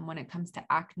 When it comes to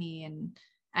acne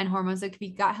and hormones, it could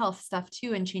be gut health stuff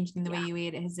too, and changing the way Yeah. you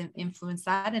ate it has influenced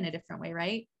that in a different way,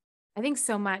 right? I think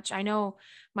so much. I know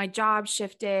my job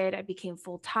shifted. I became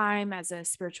full time as a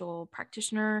spiritual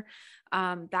practitioner,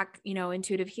 that, you know,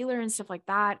 intuitive healer and stuff like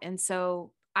that. And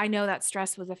so I know that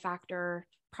stress was a factor.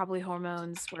 Probably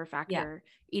hormones were a Yeah. factor.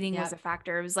 Eating was Yeah. a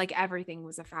factor. It was like everything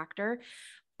was a factor.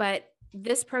 But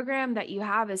this program that you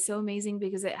have is so amazing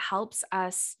because it helps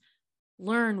us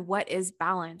learn what is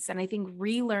balance. And I think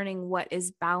relearning what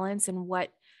is balance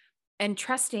and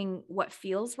trusting what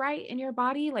feels right in your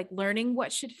body, like learning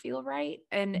what should feel right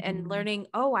and Mhm. learning,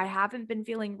 oh, I haven't been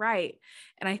feeling right.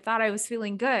 And I thought I was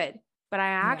feeling good, but I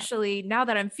Yeah. actually, now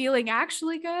that I'm feeling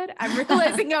actually good, I'm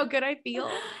realizing how good I feel.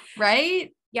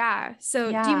 Right? Yeah. So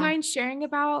do you Yeah. mind sharing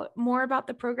about more about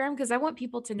the program? Because I want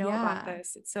people to know about Yeah.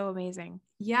 this. It's so amazing.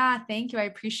 Yeah, thank you. I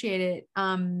appreciate it.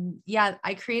 Yeah,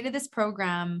 I created this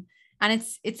program, and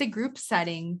it's a group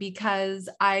setting because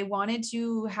I wanted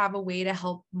to have a way to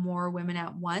help more women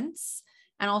at once,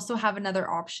 and also have another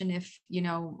option if, you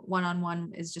know,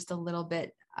 one-on-one is just a little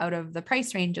bit out of the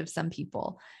price range of some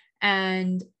people.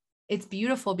 And it's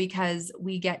beautiful because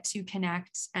we get to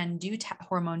connect and do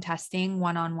hormone testing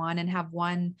one-on-one, and have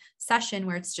one session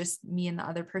where it's just me and the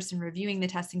other person reviewing the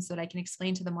testing so that I can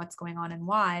explain to them what's going on and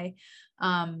why.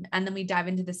 And then we dive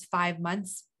into this 5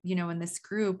 months, you know, in this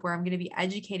group where I'm going to be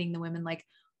educating the women, like,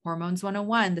 Hormones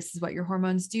 101. This is what your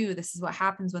hormones do. This is what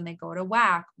happens when they go out of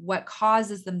whack, what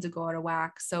causes them to go out of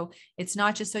whack. So it's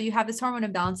not just so you have this hormone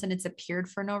imbalance and it's appeared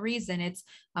for no reason. It's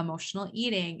emotional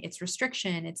eating, it's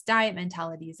restriction, it's diet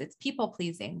mentalities, it's people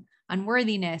pleasing,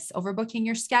 unworthiness, overbooking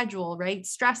your schedule, right?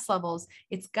 Stress levels,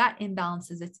 it's gut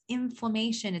imbalances, it's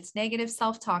inflammation, it's negative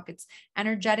self-talk, it's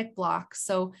energetic blocks.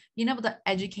 So being able to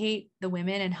educate the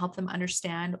women and help them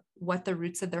understand what the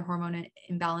roots of their hormone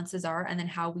imbalances are, and then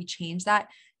how we change that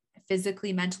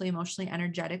physically, mentally, emotionally,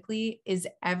 energetically is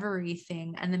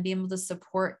everything. And then being able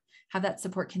to have that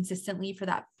support consistently for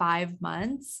that 5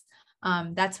 months.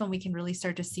 That's when we can really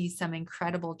start to see some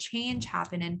incredible change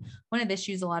happen. And one of the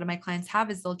issues a lot of my clients have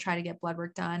is they'll try to get blood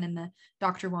work done and the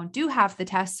doctor won't do half the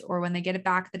tests, or when they get it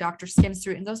back, the doctor skims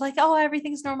through it and goes like, oh,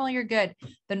 everything's normal, you're good.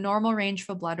 The normal range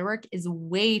for blood work is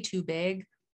way too big.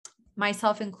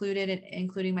 Myself included,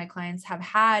 including my clients, have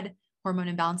had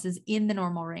hormone imbalances in the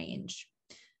normal range.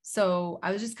 So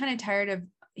I was just kind of tired of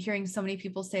hearing so many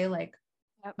people say like,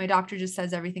 Yep. my doctor just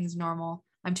says everything's normal.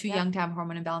 I'm too young to have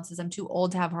hormone imbalances. I'm too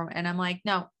old to have hormone. And I'm like,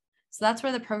 no. So that's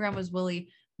where the program was really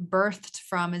birthed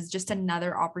from, is just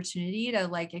another opportunity to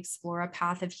like explore a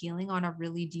path of healing on a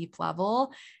really deep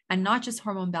level, and not just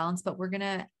hormone balance, but we're going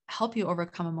to help you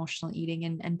overcome emotional eating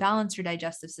and balance your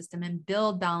digestive system and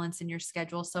build balance in your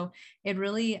schedule. So it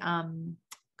really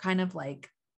kind of like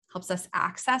helps us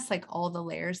access like all the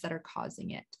layers that are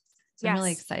causing it. So I'm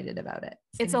really excited about it.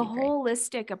 It's a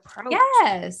holistic approach.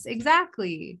 Yes,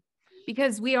 exactly.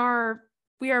 Because we are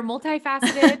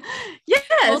multifaceted, yes,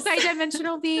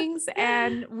 multidimensional beings,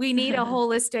 and we need a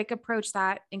holistic approach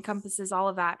that encompasses all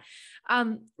of that.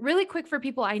 Really quick for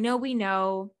people, I know we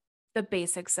know the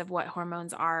basics of what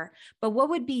hormones are, but what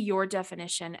would be your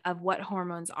definition of what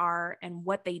hormones are and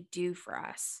what they do for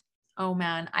us? Oh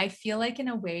man, I feel like in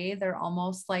a way they're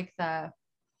almost like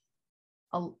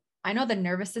I know the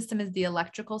nervous system is the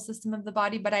electrical system of the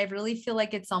body, but I really feel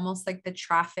like it's almost like the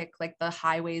traffic, like the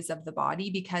highways of the body,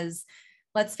 because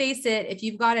let's face it, if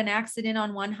you've got an accident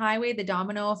on one highway, the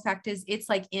domino effect is it's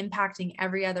like impacting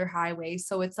every other highway.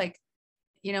 So it's like,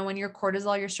 you know, when your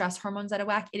cortisol, your stress hormones out of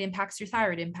whack, it impacts your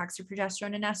thyroid, it impacts your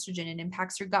progesterone and estrogen, it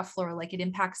impacts your gut flora, like it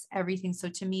impacts everything. So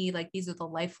to me, like these are the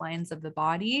lifelines of the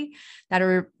body that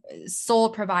are sole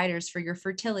providers for your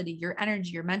fertility, your energy,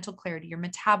 your mental clarity, your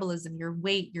metabolism, your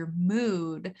weight, your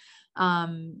mood,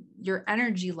 your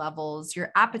energy levels,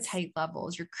 your appetite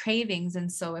levels, your cravings.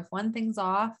 And so if one thing's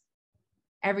off,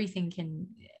 everything can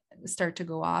start to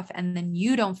go off, and then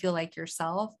you don't feel like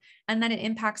yourself, and then it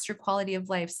impacts your quality of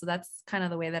life. So that's kind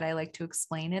of the way that I like to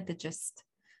explain it,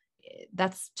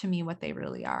 that's to me what they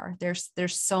really are. There's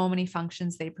so many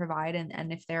functions they provide,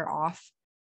 and if they're off,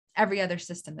 every other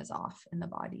system is off in the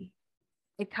body.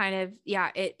 It kind of,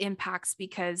 it impacts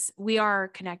because we are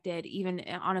connected even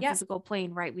on a physical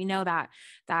plane, right? We know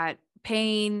that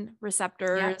pain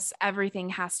receptors, everything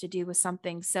has to do with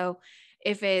something. So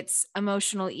if it's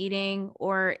emotional eating,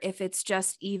 or if it's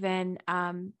just even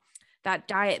that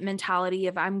diet mentality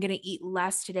of I'm going to eat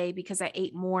less today because I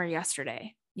ate more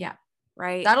yesterday. Yeah.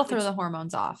 Right. That'll throw the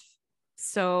hormones off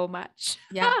so much.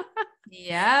 Yeah.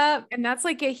 Yeah. And that's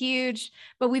like a huge,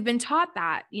 but we've been taught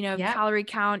that, calorie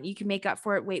count, you can make up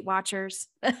for it. Weight Watchers.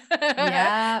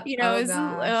 Yeah.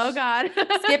 Oh God.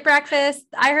 Skip breakfast.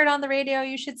 I heard on the radio,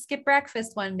 you should skip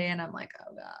breakfast one day. And I'm like,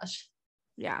 oh gosh.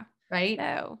 Yeah. Right.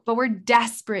 No. But we're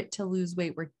desperate to lose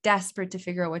weight. We're desperate to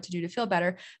figure out what to do to feel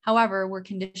better. However, we're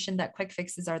conditioned that quick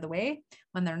fixes are the way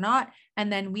when they're not.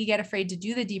 And then we get afraid to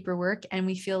do the deeper work, and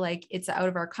we feel like it's out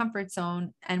of our comfort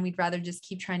zone, and we'd rather just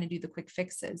keep trying to do the quick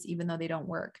fixes, even though they don't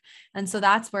work. And so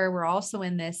that's where we're also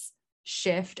in this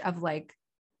shift of like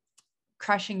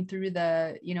crushing through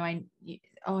the,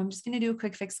 I'm just going to do a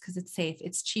quick fix because it's safe.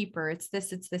 It's cheaper. It's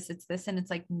this, it's this, it's this. And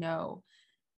it's like, no,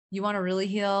 you want to really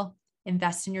heal,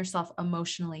 invest in yourself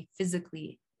emotionally,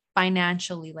 physically,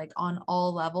 financially, like on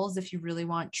all levels, if you really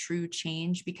want true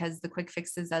change, because the quick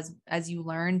fixes, as you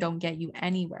learn, don't get you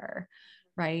anywhere.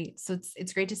 Right. So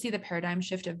it's great to see the paradigm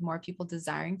shift of more people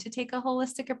desiring to take a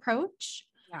holistic approach,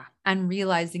 and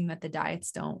realizing that the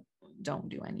diets don't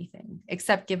do anything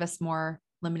except give us more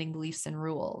limiting beliefs and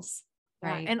rules.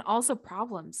 Right. And also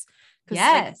problems.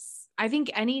 Yes. I think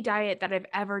any diet that I've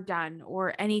ever done,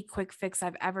 or any quick fix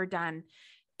I've ever done,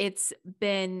 it's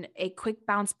been a quick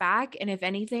bounce back. And if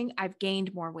anything, I've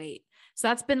gained more weight. So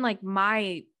that's been like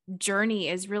my journey,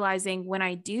 is realizing when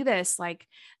I do this, like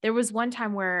there was one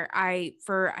time where I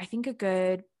think a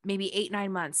good maybe 8,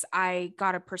 9 months, I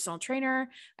got a personal trainer.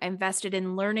 I invested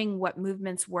in learning what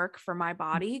movements work for my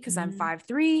body because I'm Mhm.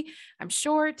 5'3", I'm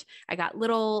short, I got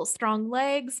little strong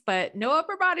legs, but no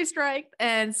upper body strength.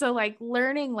 And so like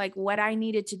learning like what I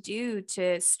needed to do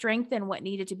to strengthen what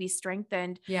needed to be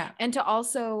strengthened Yeah. and to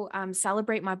also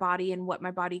celebrate my body and what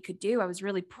my body could do. I was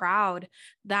really proud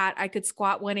that I could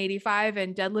squat 185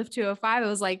 and deadlift 205. I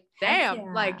was like, Heck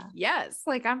damn, like, yeah. yes,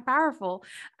 like I'm powerful.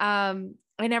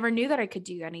 I never knew that I could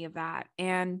do any of that.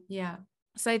 And Yeah.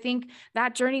 so I think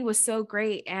that journey was so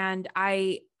great. And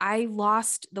I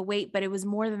lost the weight, but it was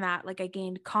more than that. Like I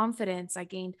gained confidence, I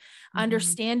gained Mhm.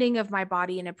 understanding of my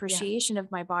body and Yeah. appreciation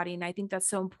of my body. And I think that's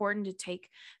so important to take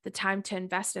the time to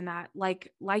invest in that, like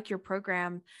your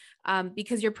program,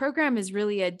 because your program is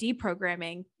really a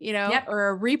deprogramming, Yep.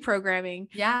 or a reprogramming.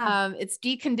 Yeah. It's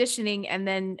deconditioning and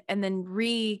then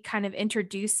kind of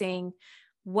introducing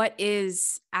what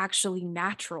is actually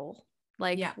natural,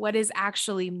 like Yeah. what is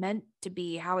actually meant to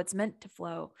be, how it's meant to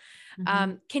flow.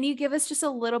 Mhm. Can you give us just a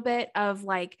little bit of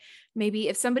like, maybe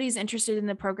if somebody's interested in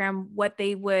the program, what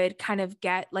they would kind of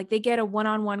get, like they get a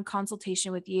one-on-one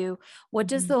consultation with you. What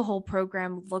does Mhm. the whole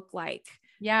program look like?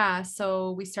 Yeah.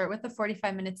 So we start with a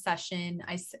 45-minute session.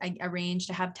 I arrange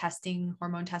to have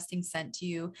hormone testing sent to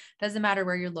you. Doesn't matter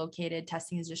where you're located.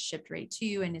 Testing is just shipped right to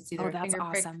you. And it's either Oh, a that's finger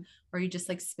prick awesome. or you just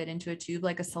like spit into a tube,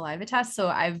 like a saliva test. So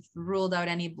I've ruled out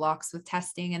any blocks with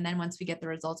testing. And then once we get the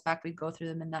results back, we go through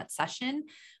them in that session.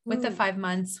 With the Ooh. 5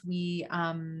 months,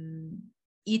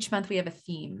 each month we have a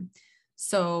theme.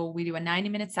 So we do a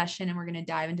 90-minute session and we're going to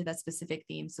dive into that specific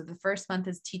theme. So the first month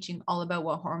is teaching all about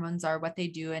what hormones are, what they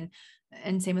do, and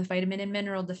same with vitamin and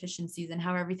mineral deficiencies and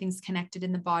how everything's connected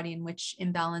in the body and which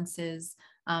imbalances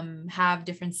have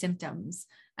different symptoms.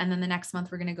 And then the next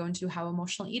month, we're going to go into how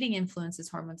emotional eating influences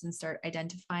hormones and start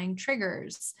identifying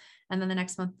triggers. And then the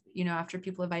next month, after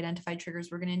people have identified triggers,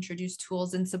 we're going to introduce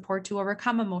tools and support to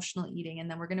overcome emotional eating. And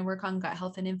then we're going to work on gut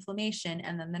health and inflammation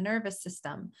and then the nervous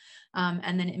system.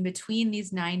 And then in between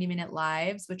these 90-minute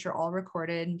lives, which are all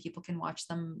recorded and people can watch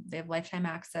them, they have lifetime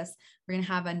access. We're going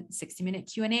to have a 60-minute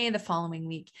Q&A the following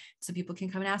week. So people can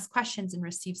come and ask questions and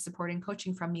receive support and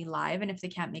coaching from me live. And if they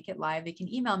can't make it live, they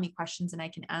can email me questions and I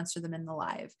can answer them in the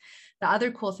live. The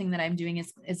other cool thing that I'm doing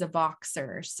is a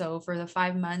Voxer. So for the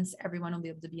 5 months, everyone will be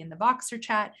able to be in the Voxer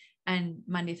chat. And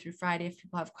Monday through Friday, if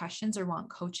people have questions or want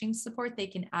coaching support, they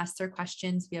can ask their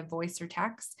questions via voice or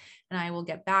text, and I will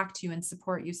get back to you and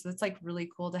support you. So it's like really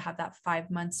cool to have that 5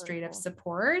 months Really straight up cool.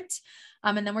 support.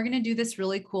 And then we're going to do this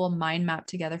really cool mind map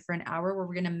together for an hour where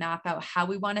we're going to map out how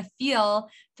we want to feel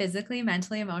physically,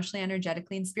 mentally, emotionally,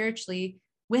 energetically, and spiritually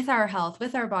with our health,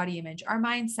 with our body image, our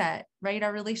mindset, right?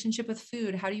 Our relationship with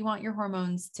food. How do you want your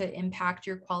hormones to impact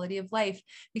your quality of life?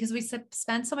 Because we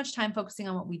spend so much time focusing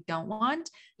on what we don't want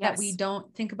that we Yes.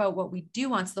 don't think about what we do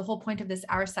want. So the whole point of this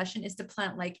hour session is to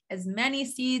plant like as many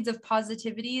seeds of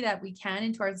positivity that we can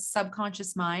into our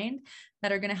subconscious mind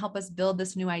that are going to help us build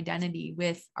this new identity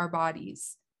with our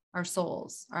bodies, our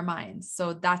souls, our minds.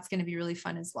 So that's going to be really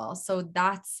fun as well. So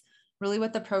that's really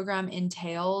what the program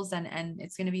entails. And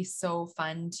it's going to be so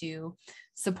fun to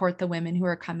support the women who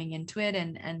are coming into it.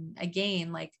 And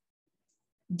again, like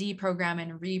deprogram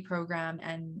and reprogram,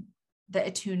 and the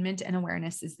attunement and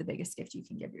awareness is the biggest gift you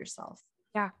can give yourself.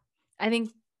 Yeah. I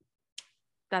think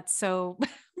that's so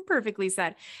perfectly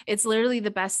said. It's literally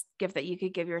the best gift that you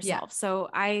could give Yeah. yourself. So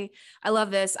I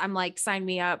love this. I'm like, sign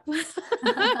me up.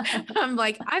 I'm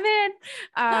like, I'm in.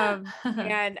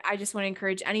 And I just want to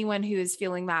encourage anyone who is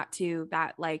feeling that too,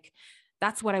 that like,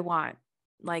 that's what I want.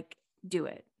 Like, do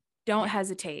it. Don't Yeah.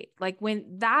 hesitate. Like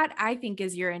when that I think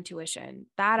is your intuition.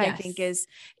 That I think Yes.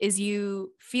 is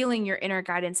you feeling your inner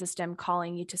guidance system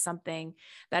calling you to something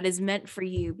that is meant for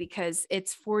you because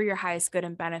it's for your highest good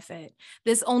and benefit.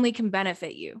 This only can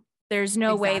benefit you. There's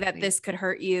no way that Exactly. this could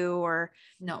hurt you or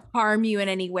No. harm you in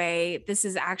any way. This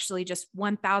is actually just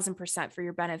 1000% for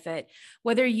your benefit.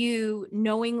 Whether you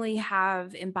knowingly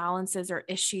have imbalances or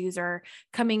issues or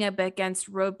coming up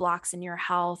against roadblocks in your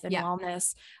health and Yeah.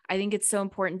 wellness, I think it's so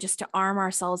important just to arm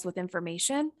ourselves with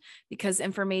information because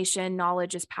information,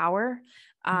 knowledge is power.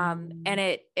 And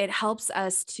it helps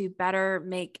us to better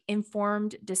make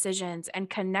informed decisions and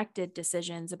connected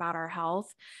decisions about our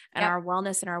health and Yep. our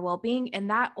wellness and our well-being. And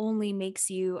that only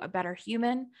makes you a better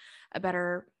human, a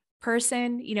better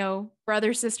person,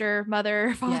 brother, sister,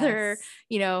 mother, father,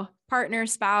 Yes. partner,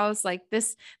 spouse. Like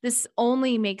this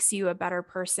only makes you a better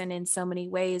person in so many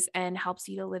ways and helps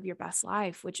you to live your best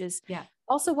life, which is Yeah.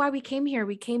 also why we came here.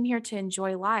 We came here to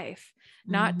enjoy life,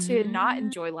 not to not Mm-hmm.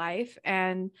 enjoy life.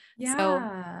 And so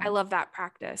I Yeah. love that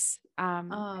practice Oh, in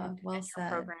well your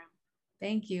said. program.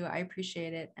 Thank you. I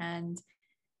appreciate it. And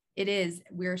it is.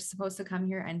 We're supposed to come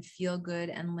here and feel good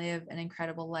and live an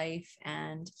incredible life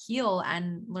and heal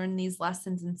and learn these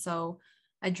lessons. And so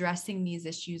addressing these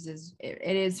issues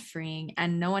it is freeing,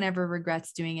 and no one ever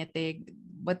regrets doing it.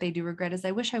 What they do regret is,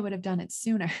 I wish I would have done it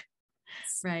sooner.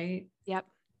 Right. Yep.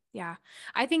 Yeah.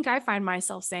 I think I find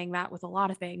myself saying that with a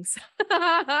lot of things.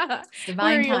 Divine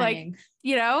Where you're like, timing.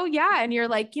 yeah. And you're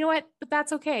like, you know what? But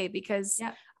that's okay because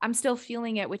Yep. I'm still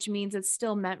feeling it, which means it's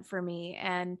still meant for me.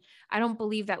 And I don't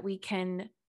believe that we can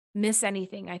miss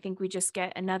anything. I think we just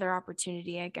get another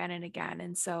opportunity again and again.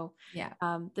 And so Yeah.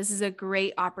 this is a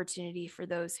great opportunity for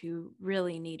those who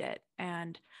really need it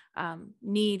and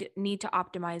need to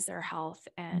optimize their health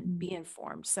and be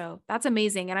informed. So that's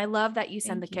amazing. And I love that you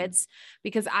send the Thank you. kids,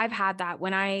 because I've had that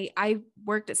when I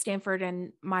worked at Stanford,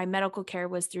 and my medical care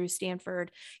was through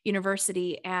Stanford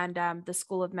University and the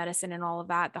School of Medicine and all of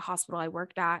that, the hospital I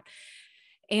worked at.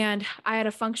 And I had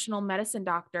a functional medicine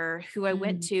doctor who I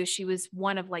went to. She was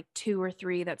one of like 2 or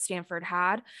 3 that Stanford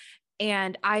had.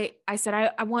 And I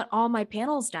said, I want all my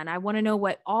panels done. I want to know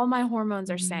what all my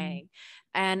hormones are saying.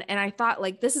 And I thought,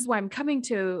 like, this is why I'm coming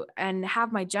to and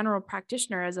have my general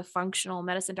practitioner as a functional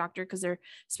medicine doctor, because they're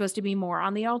supposed to be more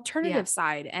on the alternative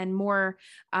side and more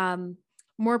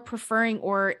preferring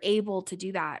or able to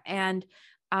do that. And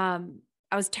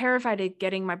I was terrified of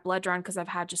getting my blood drawn because I've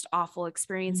had just awful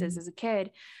experiences as a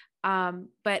kid.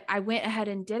 But I went ahead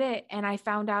and did it. And I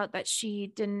found out that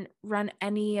she didn't run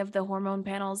any of the hormone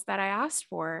panels that I asked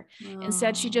for.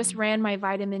 Instead, she just ran my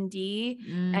vitamin D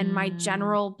and my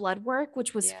general blood work,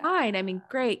 which was fine. I mean,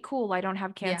 great, cool. I don't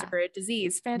have cancer or a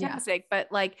disease. Fantastic.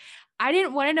 But like, I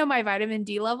didn't want to know my vitamin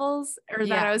D levels or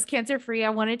that I was cancer free. I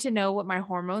wanted to know what my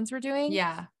hormones were doing.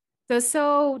 Yeah. So I was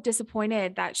so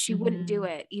disappointed that she wouldn't do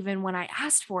it, even when I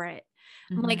asked for it.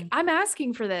 I'm like, I'm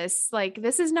asking for this. Like,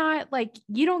 this is not like,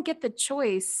 you don't get the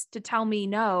choice to tell me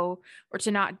no or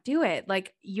to not do it.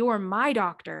 Like, you're my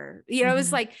doctor. You know,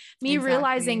 it's like me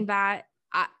realizing that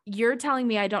you're telling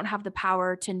me I don't have the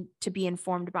power to be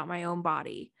informed about my own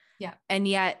body. Yeah. And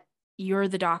yet you're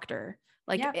the doctor.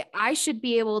 Like, I should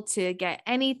be able to get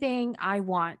anything I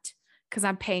want because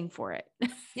I'm paying for it.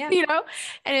 Yeah. You know?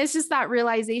 And it's just that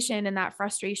realization and that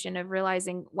frustration of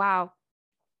realizing, wow,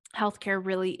 healthcare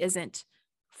really isn't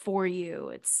for you.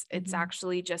 It's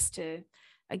actually just to,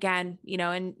 again, you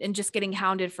know, and just getting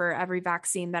hounded for every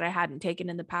vaccine that I hadn't taken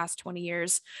in the past 20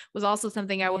 years was also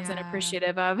something I wasn't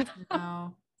appreciative of.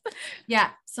 No.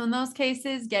 Yeah. So in those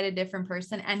cases, get a different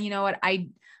person. And you know what?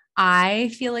 I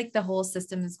feel like the whole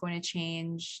system is going to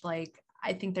change. Like,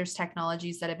 I think there's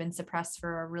technologies that have been suppressed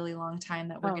for a really long time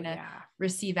that we're going to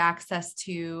receive access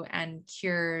to, and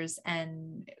cures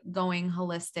and going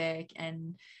holistic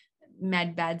and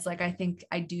med beds. Like,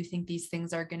 I do think these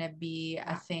things are going to be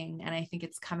a thing. And I think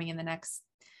it's coming in the next,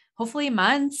 hopefully,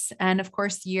 months and of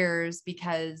course years,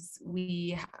 because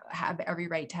we have every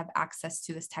right to have access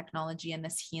to this technology and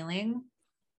this healing.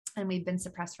 And we've been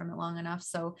suppressed from it long enough.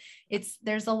 So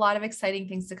there's a lot of exciting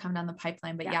things to come down the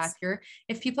pipeline. But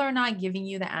if people are not giving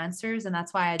you the answers, and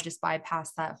that's why I just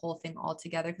bypassed that whole thing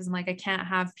altogether. Cause I'm like, I can't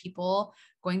have people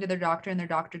going to their doctor and their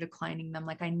doctor declining them.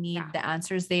 Like, I need the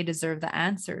answers. They deserve the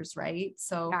answers. Right.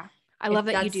 So I love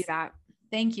that you do that.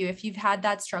 Thank you. If you've had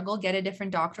that struggle, get a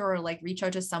different doctor, or like reach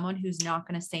out to someone who's not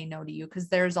going to say no to you, because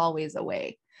there's always a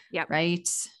way. Yep. Right.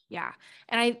 Yeah.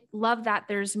 And I love that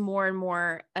there's more and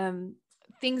more,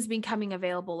 things becoming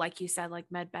available, like you said, like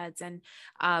med beds. And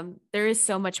there is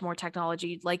so much more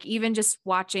technology, like even just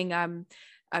watching a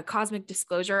Cosmic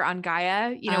Disclosure on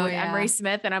Gaia, you know, with Emery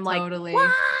Smith. And I'm totally. like,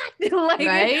 what? Like,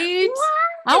 right? What?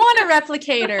 I want a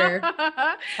replicator.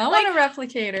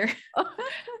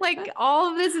 Like,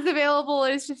 all of this is available.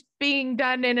 It's just being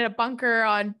done in a bunker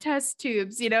on test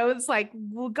tubes. You know, it's like,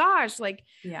 well, gosh, like,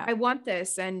 I want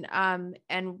this. And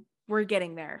we're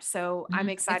getting there. So I'm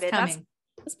excited.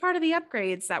 That's part of the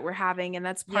upgrades that we're having. And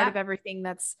that's part of everything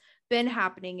that's been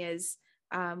happening is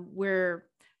we're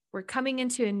coming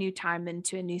into a new time,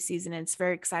 into a new season. And it's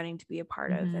very exciting to be a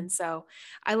part of. And so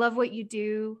I love what you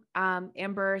do.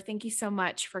 Amber, thank you so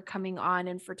much for coming on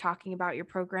and for talking about your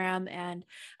program. And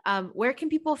where can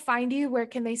people find you? Where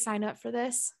can they sign up for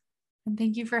this? And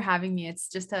thank you for having me. It's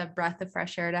just a breath of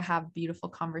fresh air to have beautiful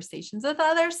conversations with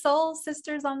other soul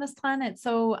sisters on this planet.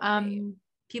 So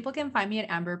people can find me at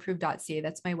amberapproved.ca.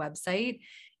 That's my website.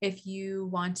 If you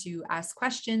want to ask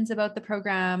questions about the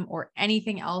program or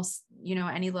anything else,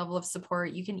 any level of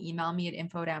support, you can email me at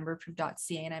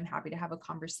info@amberapproved.ca, and I'm happy to have a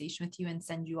conversation with you and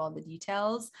send you all the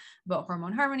details about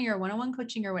Hormone Harmony or one-on-one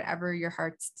coaching or whatever your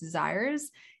heart's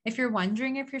desires. If you're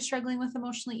wondering if you're struggling with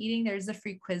emotional eating, there's a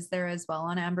free quiz there as well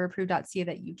on amberapproved.ca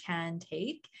that you can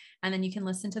take. And then you can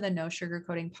listen to the No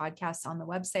Sugarcoating podcast on the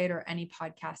website or any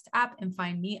podcast app, and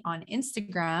find me on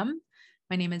Instagram.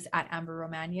 My name is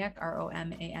 @Romaniuk,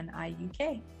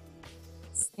 ROMANIUK.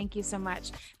 Thank you so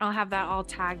much. And I'll have that all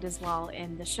tagged as well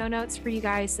in the show notes for you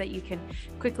guys, so that you can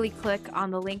quickly click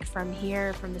on the link from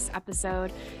here, from this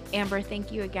episode. Amber,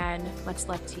 thank you again. Much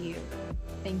love to you.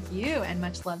 Thank you, and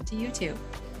much love to you too.